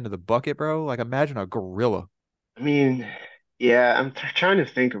drop it into the bucket, bro. Like imagine a gorilla. I mean, yeah. I'm trying to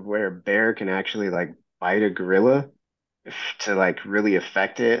think of where a bear can actually like bite a gorilla to like really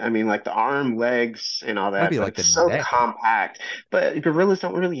affect it. I mean, like the arm, legs, and all Might that, be but like the it's so neck. compact. But gorillas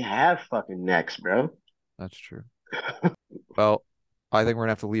don't really have fucking necks, bro. That's true. Well, I think we're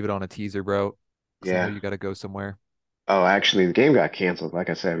gonna have to leave it on a teaser, bro, because I know Yeah. you got to go somewhere. Oh, actually, the game got canceled. Like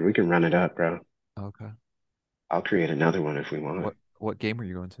I said, we can run it up, bro. Okay. I'll create another one if we want. What game are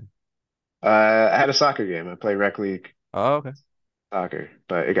you going to? I had a soccer game. I play rec league Oh, okay. soccer,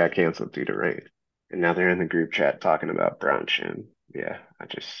 but it got canceled due to rain. And now they're in the group chat talking about brunch, and yeah, I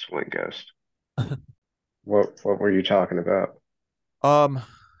just went ghost. What were you talking about? Um,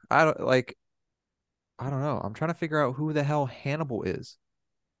 I don't like. I don't know. I'm trying to figure out who the hell Hannibal is.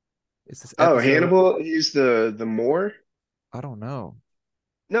 Is this Oh, episode? Hannibal, he's the Moor? I don't know.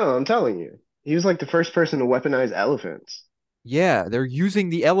 No, I'm telling you. He was like the first person to weaponize elephants. Yeah, they're using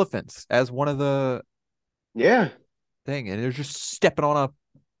the elephants as one of the Yeah, thing, and they're just stepping on a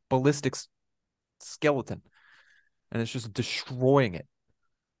ballistic skeleton, and it's just destroying it.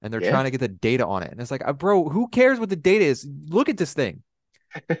 And they're yeah, trying to get the data on it, and it's like, bro, who cares what the data is? Look at this thing.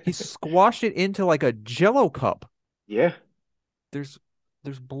 He squashed it into like a Jello cup. yeah. There's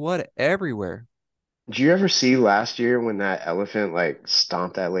there's blood everywhere. Did you ever see last year when that elephant like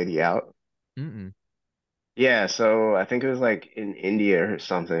stomped that lady out? Mm-mm. Yeah, so I think it was like in India or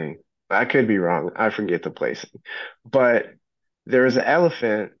something. I could be wrong. I forget the place. But there was an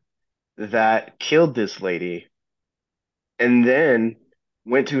elephant that killed this lady and then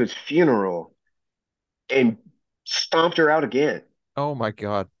went to his funeral and stomped her out again. Oh my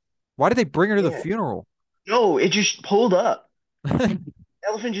God. Why did they bring her to the Yeah. funeral? No, it just pulled up.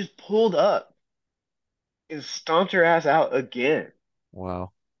 Elephant just pulled up and stomped her ass out again.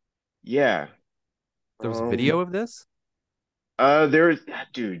 Wow. Yeah. There was video Um, of this? there was,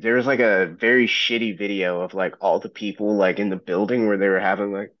 dude, there was like a very shitty video of like all the people like in the building where they were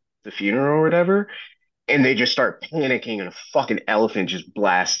having like the funeral or whatever, and they just start panicking and a fucking elephant just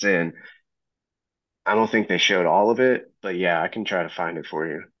blasts in. I don't think they showed all of it, but yeah, I can try to find it for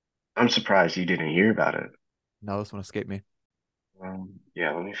you. I'm surprised you didn't hear about it. No, this one escaped me.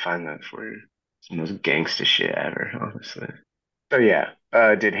 Yeah, let me find that for you. It's the most gangsta shit ever, honestly. So yeah,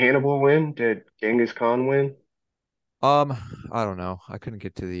 did Hannibal win? Did Genghis Khan win? Um, I don't know. I couldn't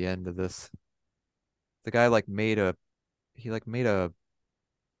get to the end of this. The guy like made a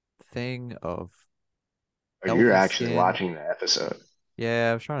thing of Or you're elephant actually skin. watching the episode?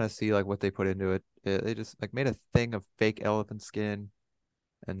 Yeah, I was trying to see like what they put into it. They just like made a thing of fake elephant skin,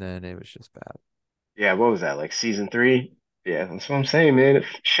 and then it was just bad. Yeah, what was that, like season three? Yeah, that's what I'm saying, man.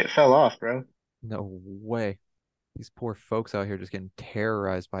 Shit fell off, bro. No way. These poor folks out here just getting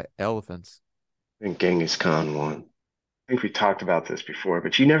terrorized by elephants. I think Genghis Khan won. think we talked about this before,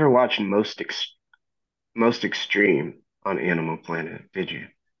 but you never watched Most Extreme on Animal Planet, did you?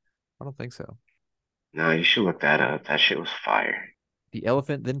 I don't think so. No, you should look that up. That shit was fire. The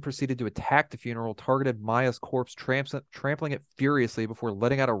elephant then proceeded to attack the funeral, targeted Maya's corpse, trampling it furiously before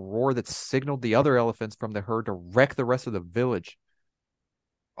letting out a roar that signaled the other elephants from the herd to wreck the rest of the village.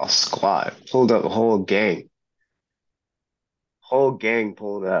 All squad pulled up a whole gang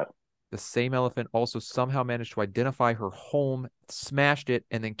pulled up. The same elephant also somehow managed to identify her home, smashed it,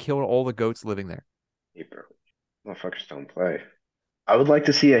 and then killed all the goats living there. Hey, bro, motherfuckers don't play. I would like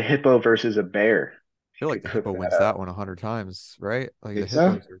to see a hippo versus a bear. I feel If like you the could cook hippo that wins up. that one 100 times, right? Like the Think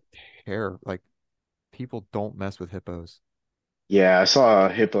so? hippos are terror. Like people don't mess with hippos. Yeah, I saw a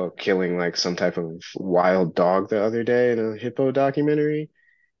hippo killing like some type of wild dog the other day in a hippo documentary,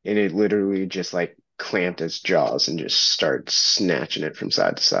 and it literally just like clamped its jaws and just started snatching it from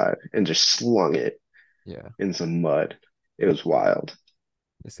side to side and just slung it Yeah. in some mud. It was wild.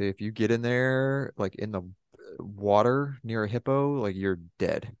 They say if you get in there, like in the water near a hippo, like you're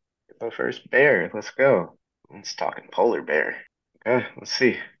dead. Hippo first bear. Let's go. Let's talking polar bear. Okay, let's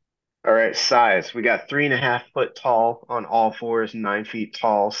see. All right, size. We got 3.5 foot tall on all fours, 9 feet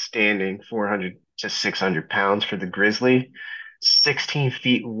tall, standing, 400 to 600 pounds for the grizzly, 16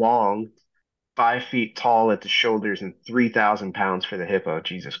 feet long, 5 feet tall at the shoulders, and 3,000 pounds for the hippo.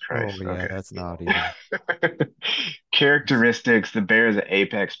 Jesus Oh Christ. yeah, Okay. that's not even. Characteristics: the bear is an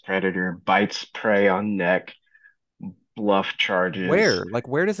apex predator, bites prey on neck, bluff charges. Where? Like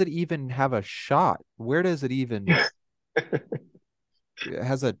where does it even have a shot? Where does it even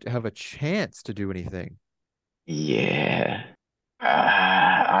has a have a chance to do anything? Yeah.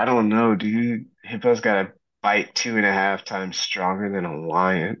 I don't know, dude. Hippo's got to bite 2.5 times stronger than a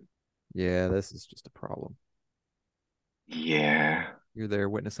lion. Yeah, this is just a problem. Yeah. You're there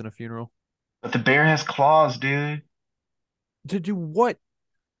witnessing a funeral. But the bear has claws, dude. To do what?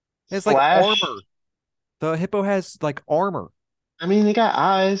 It's like Slash. armor. The hippo has like armor I mean, they got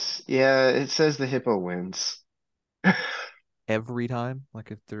eyes. Yeah, it says the hippo wins. every time.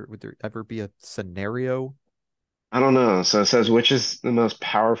 Like if there would there ever be a scenario? I don't know. So it says which is the most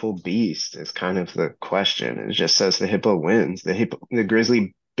powerful beast is kind of the question. It just says the hippo wins. The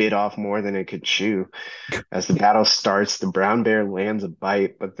grizzly bit off more than it could chew. As the battle starts, the brown bear lands a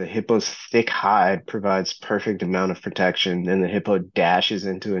bite, but the hippo's thick hide provides perfect amount of protection. Then the hippo dashes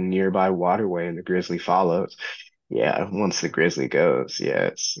into a nearby waterway and the grizzly follows. Yeah, once the grizzly goes, yeah,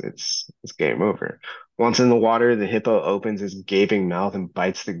 it's game over. Once in the water, the hippo opens his gaping mouth and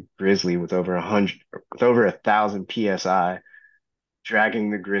bites the grizzly with over 1,000 psi,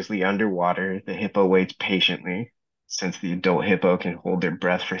 dragging the grizzly underwater. The hippo waits patiently, since the adult hippo can hold their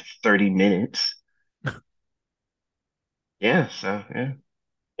breath for 30 minutes. Yeah, so yeah,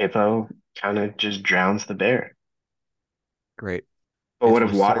 hippo kind of just drowns the bear. Great. But It's what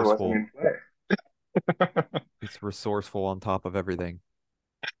if water wasn't resourceful. in play? It's resourceful on top of everything.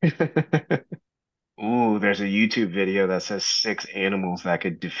 Ooh, there's a YouTube video that says 6 animals that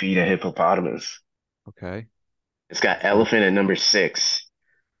could defeat a hippopotamus. Okay. It's got So elephant at number 6,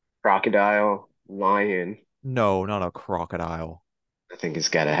 crocodile, lion. no, not a crocodile. I think it's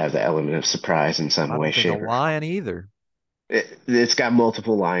got to have the element of surprise in some I way, don't think a shape, or lion form. either. It's got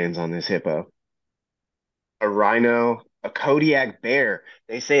multiple lions on this hippo. A rhino, a Kodiak bear.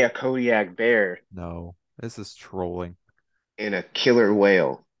 They say a Kodiak bear No. This is trolling. and a killer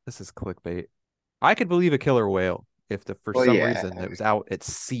whale. This is clickbait. I could believe a killer whale if the for Well, some yeah. reason it was out at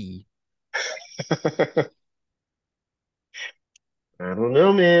sea. I don't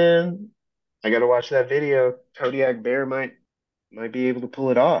know, man. I gotta watch that video. Kodiak bear might be able to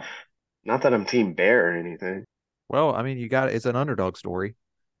pull it off. Not that I'm team bear or anything. Well, I mean, you got it's an underdog story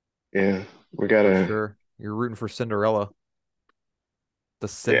Yeah, we for gotta. sure. You're rooting for Cinderella, the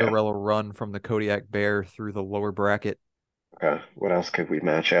Yeah. Cinderella run from the Kodiak Bear through the lower bracket. Okay. What else could we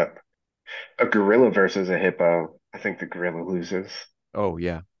match up? A gorilla versus a hippo. I think the gorilla loses. Oh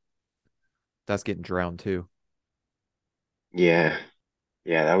yeah, that's getting drowned too. Yeah.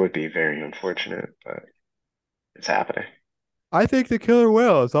 Yeah, that would be very unfortunate, but it's happening. I think the killer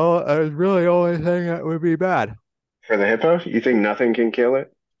whale is really the only thing that would be bad. For the hippo, you think nothing can kill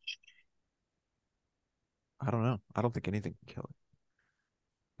it? I don't know. I don't think anything can kill it.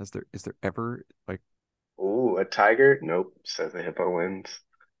 Is there ever like Ooh, a tiger? Nope, says the hippo wins.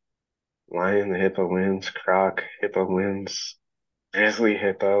 Lion, the hippo wins. Croc, hippo wins. Grizzly,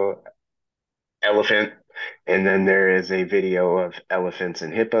 hippo, elephant. And then there is a video of elephants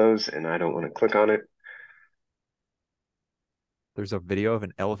and hippos, and I don't want to click on it. there's a video of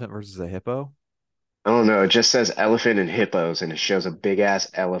an elephant versus a hippo? I don't know. It just says elephant and hippos, and it shows a big ass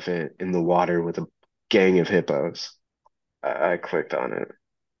elephant in the water with a gang of hippos. I clicked on it.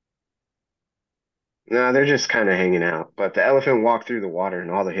 No, they're just kind of hanging out. But the elephant walked through the water and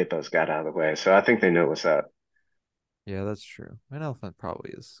all the hippos got out of the way. So I think they know what's up. Yeah, that's true. An elephant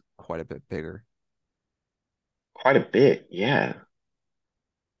probably is quite a bit bigger. Quite a bit. Yeah.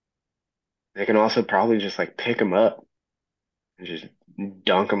 They can also probably just like pick them up and just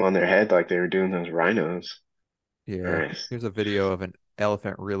dunk them on their head like they were doing those rhinos. All Yeah. right. Here's a video of an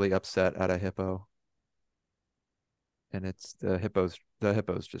elephant really upset at a hippo, and it's the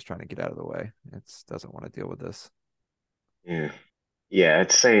hippo's just trying to get out of the way. It doesn't want to deal with this. Yeah. Yeah,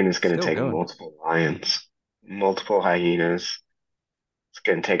 it's saying it's going to Still take going. multiple lions, multiple hyenas. It's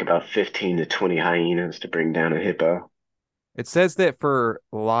going to take about 15 to 20 hyenas to bring down a hippo. It says that for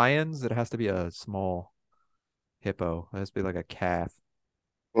lions, it has to be a small hippo. It has to be like a calf.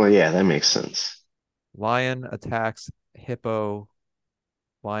 Well, yeah, that makes sense. Lion attacks hippo.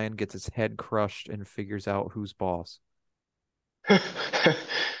 Lion gets its head crushed and figures out who's boss.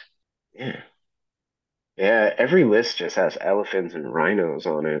 Yeah. Yeah, every list just has elephants and rhinos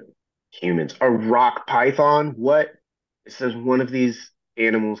on it. Humans. A rock python? What? It says one of these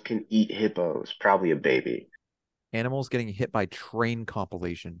animals can eat hippos, probably a baby. Animals getting hit by train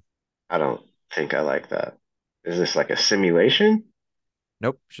compilation. I don't think I like that. Is this like a simulation?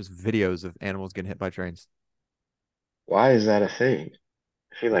 Nope, it's just videos of animals getting hit by trains. Why is that a thing?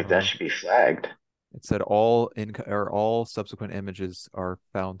 I feel I like don't that know. should be flagged. It said all subsequent images are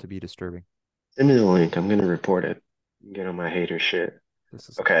found to be disturbing. Send me the link. I'm gonna report it. Get on my hater shit. This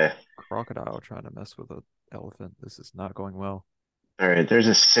is a Okay. crocodile trying to mess with an elephant. This is not going well. All right. There's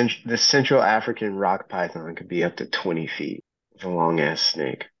this Central African rock python could be up to 20 feet. It's a long ass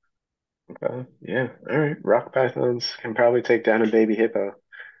snake. Okay. Yeah. All right. Rock pythons can probably take down a baby hippo.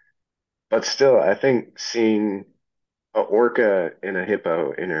 But still, I think seeing a orca and a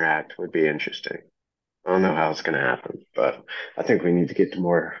hippo interact would be interesting. I don't know how it's gonna happen, but I think we need to get to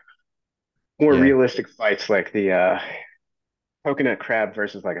more Yeah. realistic fights like the coconut crab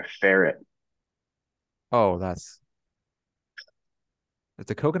versus like a ferret. Oh, if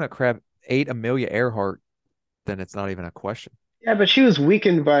the coconut crab ate Amelia Earhart, then it's not even a question. Yeah, but she was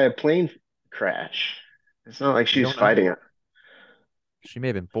weakened by a plane crash. It's not like You she's don't know. fighting it. She may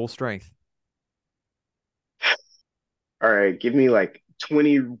have been full strength. All right, give me like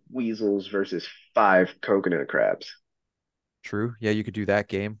 20 weasels versus five coconut crabs. True. Yeah, you could do that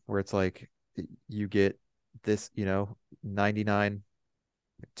game where it's like you get this, 99,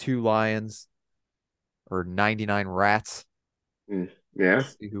 two lions or 99 rats. Hmm,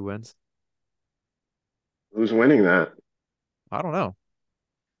 yeah, See who wins. who's winning that? I don't know.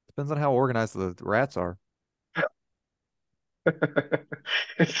 Depends on how organized the rats are.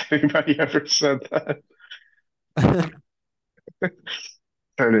 Has anybody ever said that?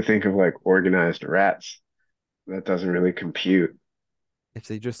 Trying to think of like organized rats. That doesn't really compute. If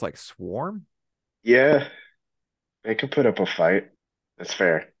they just like swarm? Yeah, they could put up a fight. That's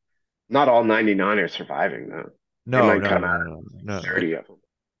fair. Not all 99 are surviving though. They No, might no, come no, out no, of no, no, no. 30 of them.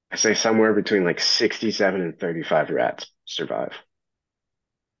 I say somewhere between like 67 and 35 rats survive.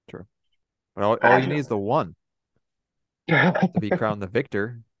 True. But all I you have need no is the one to be crowned the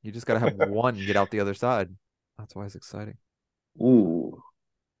victor. You just got to have idea. one get out the other side. That's why it's exciting. Ooh.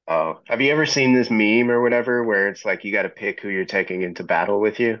 Oh, have you ever seen this meme or whatever where it's like you got to pick who you're taking into battle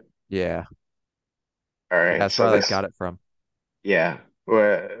with you? Yeah. All Yeah, right, that's so where I like this, got it from. yeah.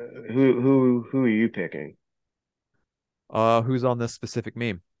 Well, who are you picking? Who's on this specific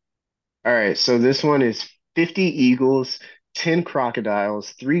meme? All right, so this one is 50 eagles, 10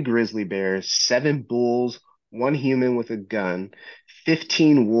 crocodiles, 3 grizzly bears, 7 bulls, 1 human with a gun,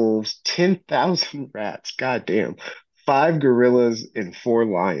 15 wolves, 10,000 rats. God damn. 5 gorillas and 4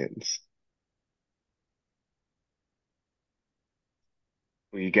 lions.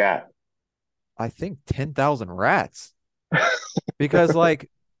 What you got? I think 10,000 rats. Because like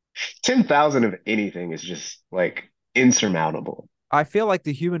 10,000 of anything is just like insurmountable. I feel like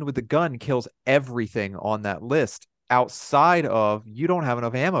the human with the gun kills everything on that list outside of you don't have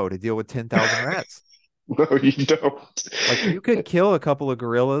enough ammo to deal with 10,000 rats. No, you don't. Like you could kill a couple of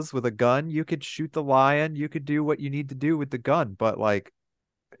gorillas with a gun, you could shoot the lion, you could do what you need to do with the gun, but like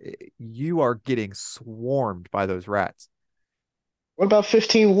you are getting swarmed by those rats. What about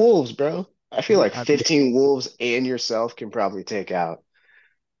 15 wolves, bro? I feel You, like I, 15 wolves and yourself can probably take out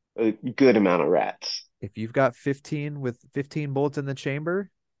a good amount of rats. if you've got 15 with 15 bullets in the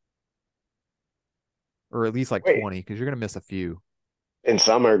chamber, or at least like Wait, 20, because you're gonna miss a few. and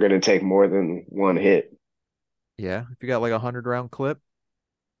some are going to take more than one hit. Yeah, if you got like a 100 round clip,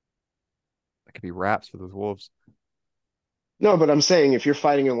 that could be wraps for those wolves. No, but I'm saying if you're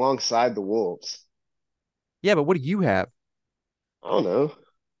fighting alongside the wolves, Yeah, but what do you have? I don't know.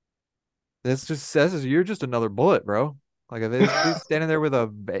 This just says you're just another bullet, bro. Like if this dude's standing there with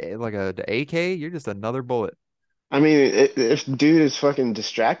like a AK, you're just another bullet. I mean, if dude is fucking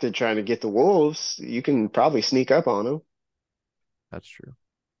distracted trying to get the wolves, you can probably sneak up on him. That's true.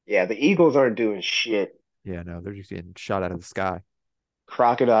 Yeah, the eagles aren't doing shit. Yeah, no, they're just getting shot out of the sky.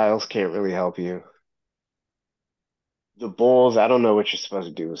 Crocodiles can't really help you. The bulls, I don't know what you're supposed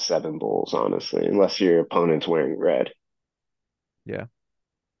to do with seven bulls, honestly, unless your opponent's wearing red. Yeah.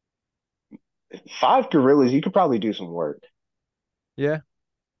 Five gorillas, you could probably do some work. Yeah.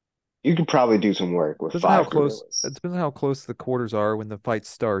 You could probably do some work with Depends on how five close gorillas. it depends on how close the quarters are when the fight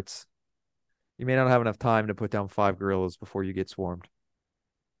starts. You may not have enough time to put down five gorillas before you get swarmed.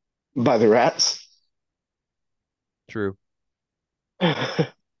 By the rats? True.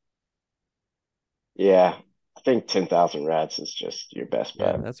 Yeah, I think 10,000 rats is just your best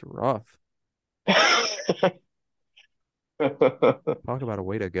Yeah, bet. that's rough. Talk about a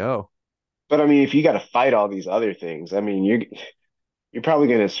way to go. But I mean, if you got to fight all these other things, I mean, you're probably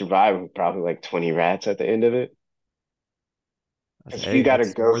going to survive with probably like 20 rats at the end of it. That's, Because if you hey, got to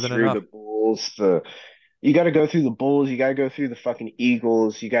that's go more than through the enough. bulls, you got to go through the bulls, you got to go through the fucking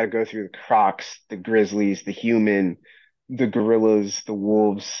eagles, you got to go through the crocs, the grizzlies, the human, the gorillas, the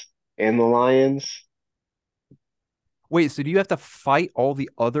wolves, and the lions. Wait, so do you have to fight all the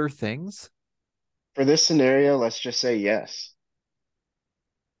other things? For this scenario, let's just say yes.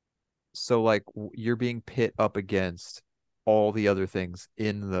 So like you're being pit up against all the other things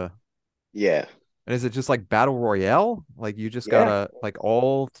in the Yeah. and is it just like battle royale? Like you just Yeah. gotta like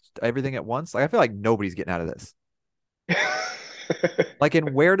all everything at once? Like I feel like nobody's getting out of this. Like,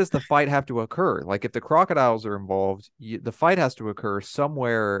 and where does the fight have to occur? Like, if the crocodiles are involved, the fight has to occur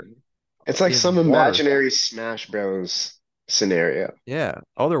somewhere It's like in some water. imaginary Smash Bros. Scenario. Yeah.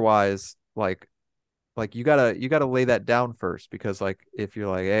 Otherwise, like you gotta lay that down first because like if you're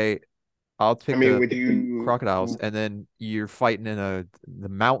like, hey, I'll I pick mean, the would you? crocodiles, and then you're fighting in the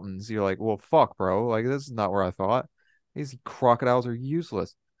mountains, you're like, well, fuck, bro. Like this is not where I thought. These crocodiles are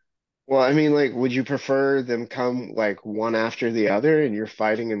useless. Well, I mean, like, would you prefer them come like one after the other, and you're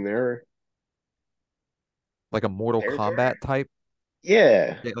fighting in Like a Mortal territory? Kombat type.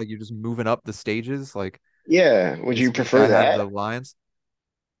 Yeah. Yeah, like you're just moving up the stages. Like Yeah. Would you this week prefer I have that? the lions.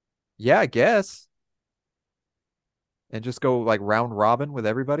 Yeah, I guess. And just go like round robin with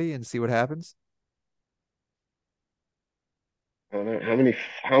everybody and see what happens. I don't know.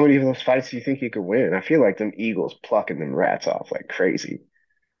 How many of those fights do you think you could win? I feel like them Eagles plucking them rats off like crazy.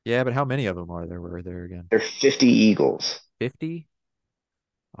 Yeah, but how many of them are there? Were there again? They're 50 Eagles 50?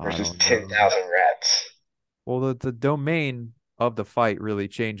 I versus don't know. 10,000 rats. Well, the domain of the fight really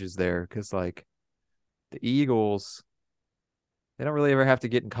changes there because like the Eagles, they don't really ever have to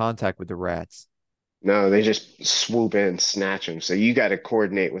get in contact with the rats. No, they just swoop in, snatch them. So you got to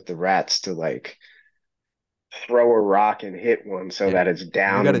coordinate with the rats to like throw a rock and hit one so Yeah, that it's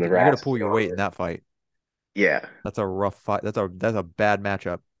you down and gotta the you gotta rats pull get your on weight in it. that fight. Yeah. That's a rough fight. That's a bad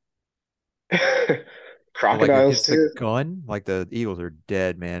matchup. But like Crocodiles against the too? gun, like the Eagles are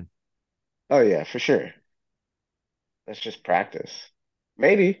dead, man. Oh yeah, for sure. That's just practice.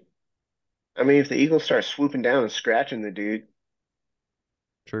 Maybe. I mean, if the Eagles start swooping down and scratching the dude,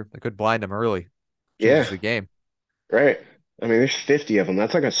 True. They could blind him early. Changes yeah, the game. right. I mean, there's 50 of them.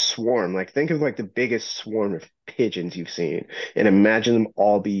 That's like a swarm. Like, think of like the biggest swarm of pigeons you've seen, and imagine them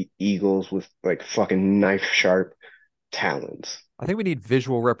all be eagles with like fucking knife sharp talons. I think we need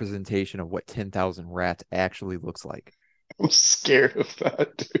visual representation of what 10,000 rats actually looks like. I'm scared of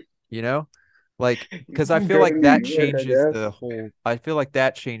that, dude. You know? Like You cuz I can feel go to like New that York, I changes guess. the whole I feel like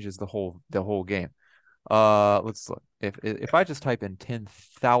that changes the whole game. Let's look. If I just type in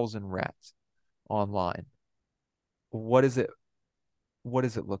 10,000 rats online, what is it what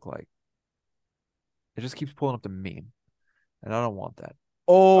does it look like? It just keeps pulling up the meme, and I don't want that.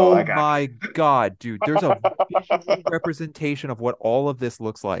 Oh, Oh I got my God, dude. There's a visual representation of what all of this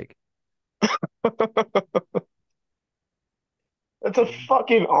looks like. you. That's a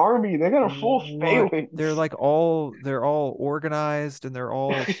fucking army. They got a full What? They're phalanx. like they're all organized and they're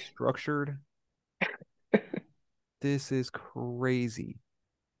all structured. This is crazy.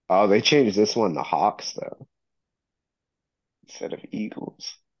 Oh, they changed this one to hawks though, instead of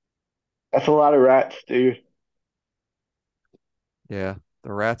eagles. That's a lot of rats, dude. Yeah,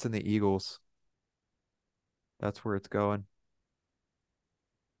 the rats and the eagles. That's where it's going.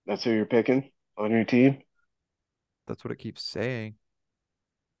 That's who you're picking on your team? That's what it keeps saying.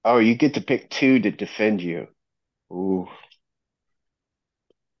 Oh, you get to pick two to defend you. Ooh.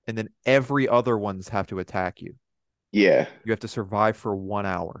 And then every other ones have to attack you. Yeah. You have to survive for 1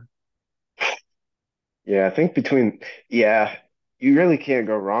 hour. Yeah, I think between yeah. you really can't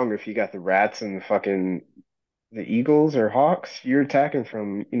go wrong if you got the rats and the fucking the eagles or hawks. You're attacking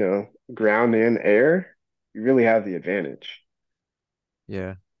from, ground and air. You really have the advantage.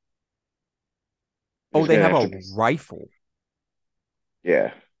 Yeah. Oh, There's they gonna have have a to be, rifle,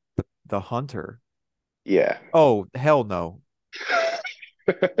 yeah, the hunter. yeah. Oh, hell no.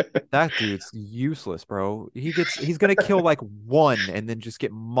 That dude's useless, bro. He's gonna kill like one and then just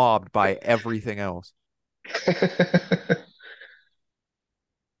get mobbed by everything else.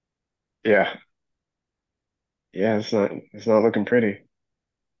 Yeah, yeah. It's not looking pretty.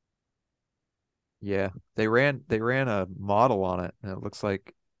 Yeah. They ran a model on it, and it looks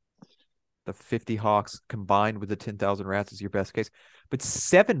like the 50 Hawks combined with the 10,000 rats is your best case. But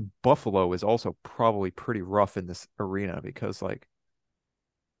 7 Buffalo is also probably pretty rough in this arena because like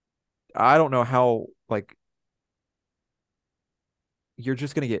I don't know how like you're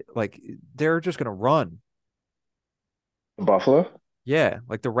just gonna get like they're just gonna run. Buffalo? Yeah,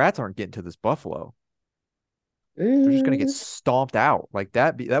 like the rats aren't getting to this buffalo. They're just gonna get Eh, stomped out. Like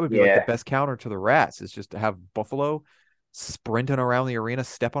that would be like the yeah, best counter to the rats is just to have buffalo sprinting around the arena,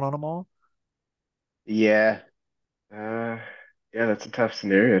 stepping on them all. yeah. Uh, yeah, that's a tough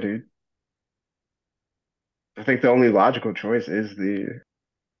scenario, dude. I think the only logical choice is the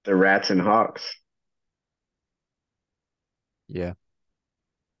rats and hawks. Yeah,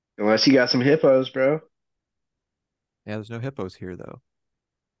 Unless you got some hippos, bro. yeah. There's no hippos here though.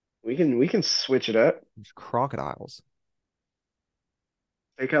 We can switch it up. There's crocodiles.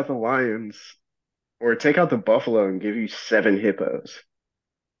 Take out the lions or take out the buffalo and give you 7 hippos.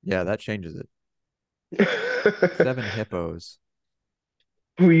 Yeah, that changes it. 7 hippos.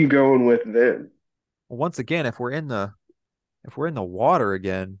 Who are you going with then? Well, once again, if we're in the water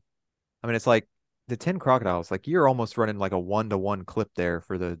again, I mean it's like the 10 crocodiles. Like you're almost running like a 1-to-1 clip there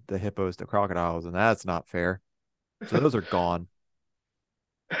for the hippos to crocodiles, and that's not fair. So those are gone.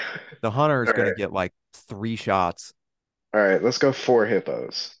 The hunter is All going to right. get like 3 shots. All right, let's go 4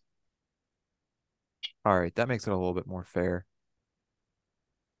 hippos. All right, that makes it a little bit more fair.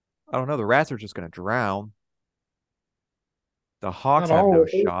 I don't know. The rats are just going to drown. The hawks Not have all no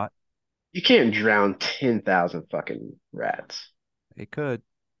of them. shot. You can't drown 10,000 fucking rats. They could.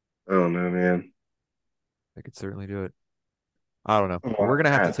 I don't know, man. They could certainly do it. I don't know. A lot We're of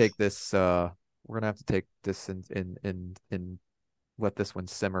gonna have to rats. take this. We're gonna have to take this and let this one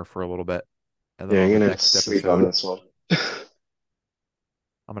simmer for a little bit, and then Yeah, on you're the gonna have to next sleep on episode, this one.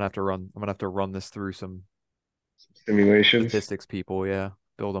 I'm gonna have to run. I'm gonna have to run this through some Simulations. statistics. People, yeah,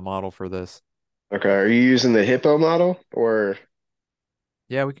 build a model for this. Okay, are you using the hippo model or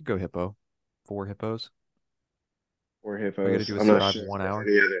Yeah, we could go hippo. 4 hippos. We got to hippos? do a I'm not survive sure if one there's hour.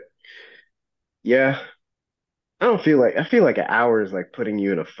 any other. Yeah, I feel like an hour is like putting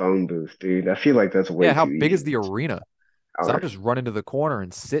you in a phone booth, dude. I feel like that's Yeah, way how too big is easy. the arena? So I'm Hour. just running to the corner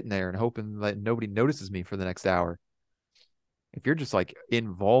and sitting there and hoping that nobody notices me for the next hour. If you're just like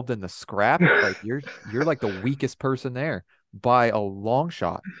involved in the scrap, like you're like the weakest person there by a long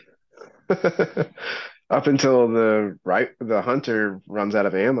shot. Up until the hunter runs out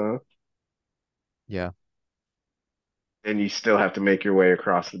of ammo, Yeah. and you still have to make your way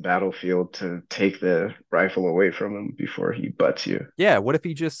across the battlefield to take the rifle away from him before he butts you. Yeah. What if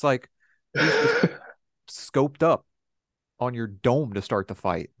he's just scoped up on your dome to start the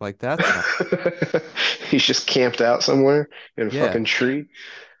fight? Like that's not, He's just camped out somewhere in a yeah. fucking tree.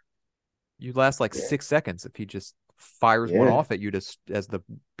 You last like Yeah, 6 seconds if he just fires one yeah, off at you just as the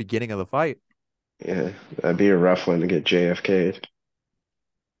beginning of the fight. yeah. That'd be a rough one to get JFK'd.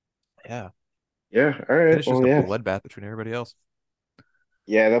 Yeah. Yeah, all Then right. it's just Well, a yeah. bloodbath between everybody else.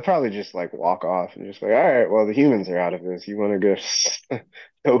 Yeah, they'll probably just like walk off and just like, all right, well, the humans are out of this. You want to go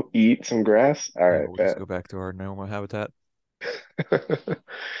go eat some grass? All Yeah, right, we'll just bet. go back to our normal habitat.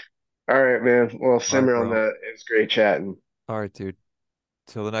 All right, man. Well, All right, simmer on bro. that. It was great chatting. All right, dude.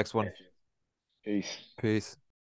 Till the next one. Peace. Peace.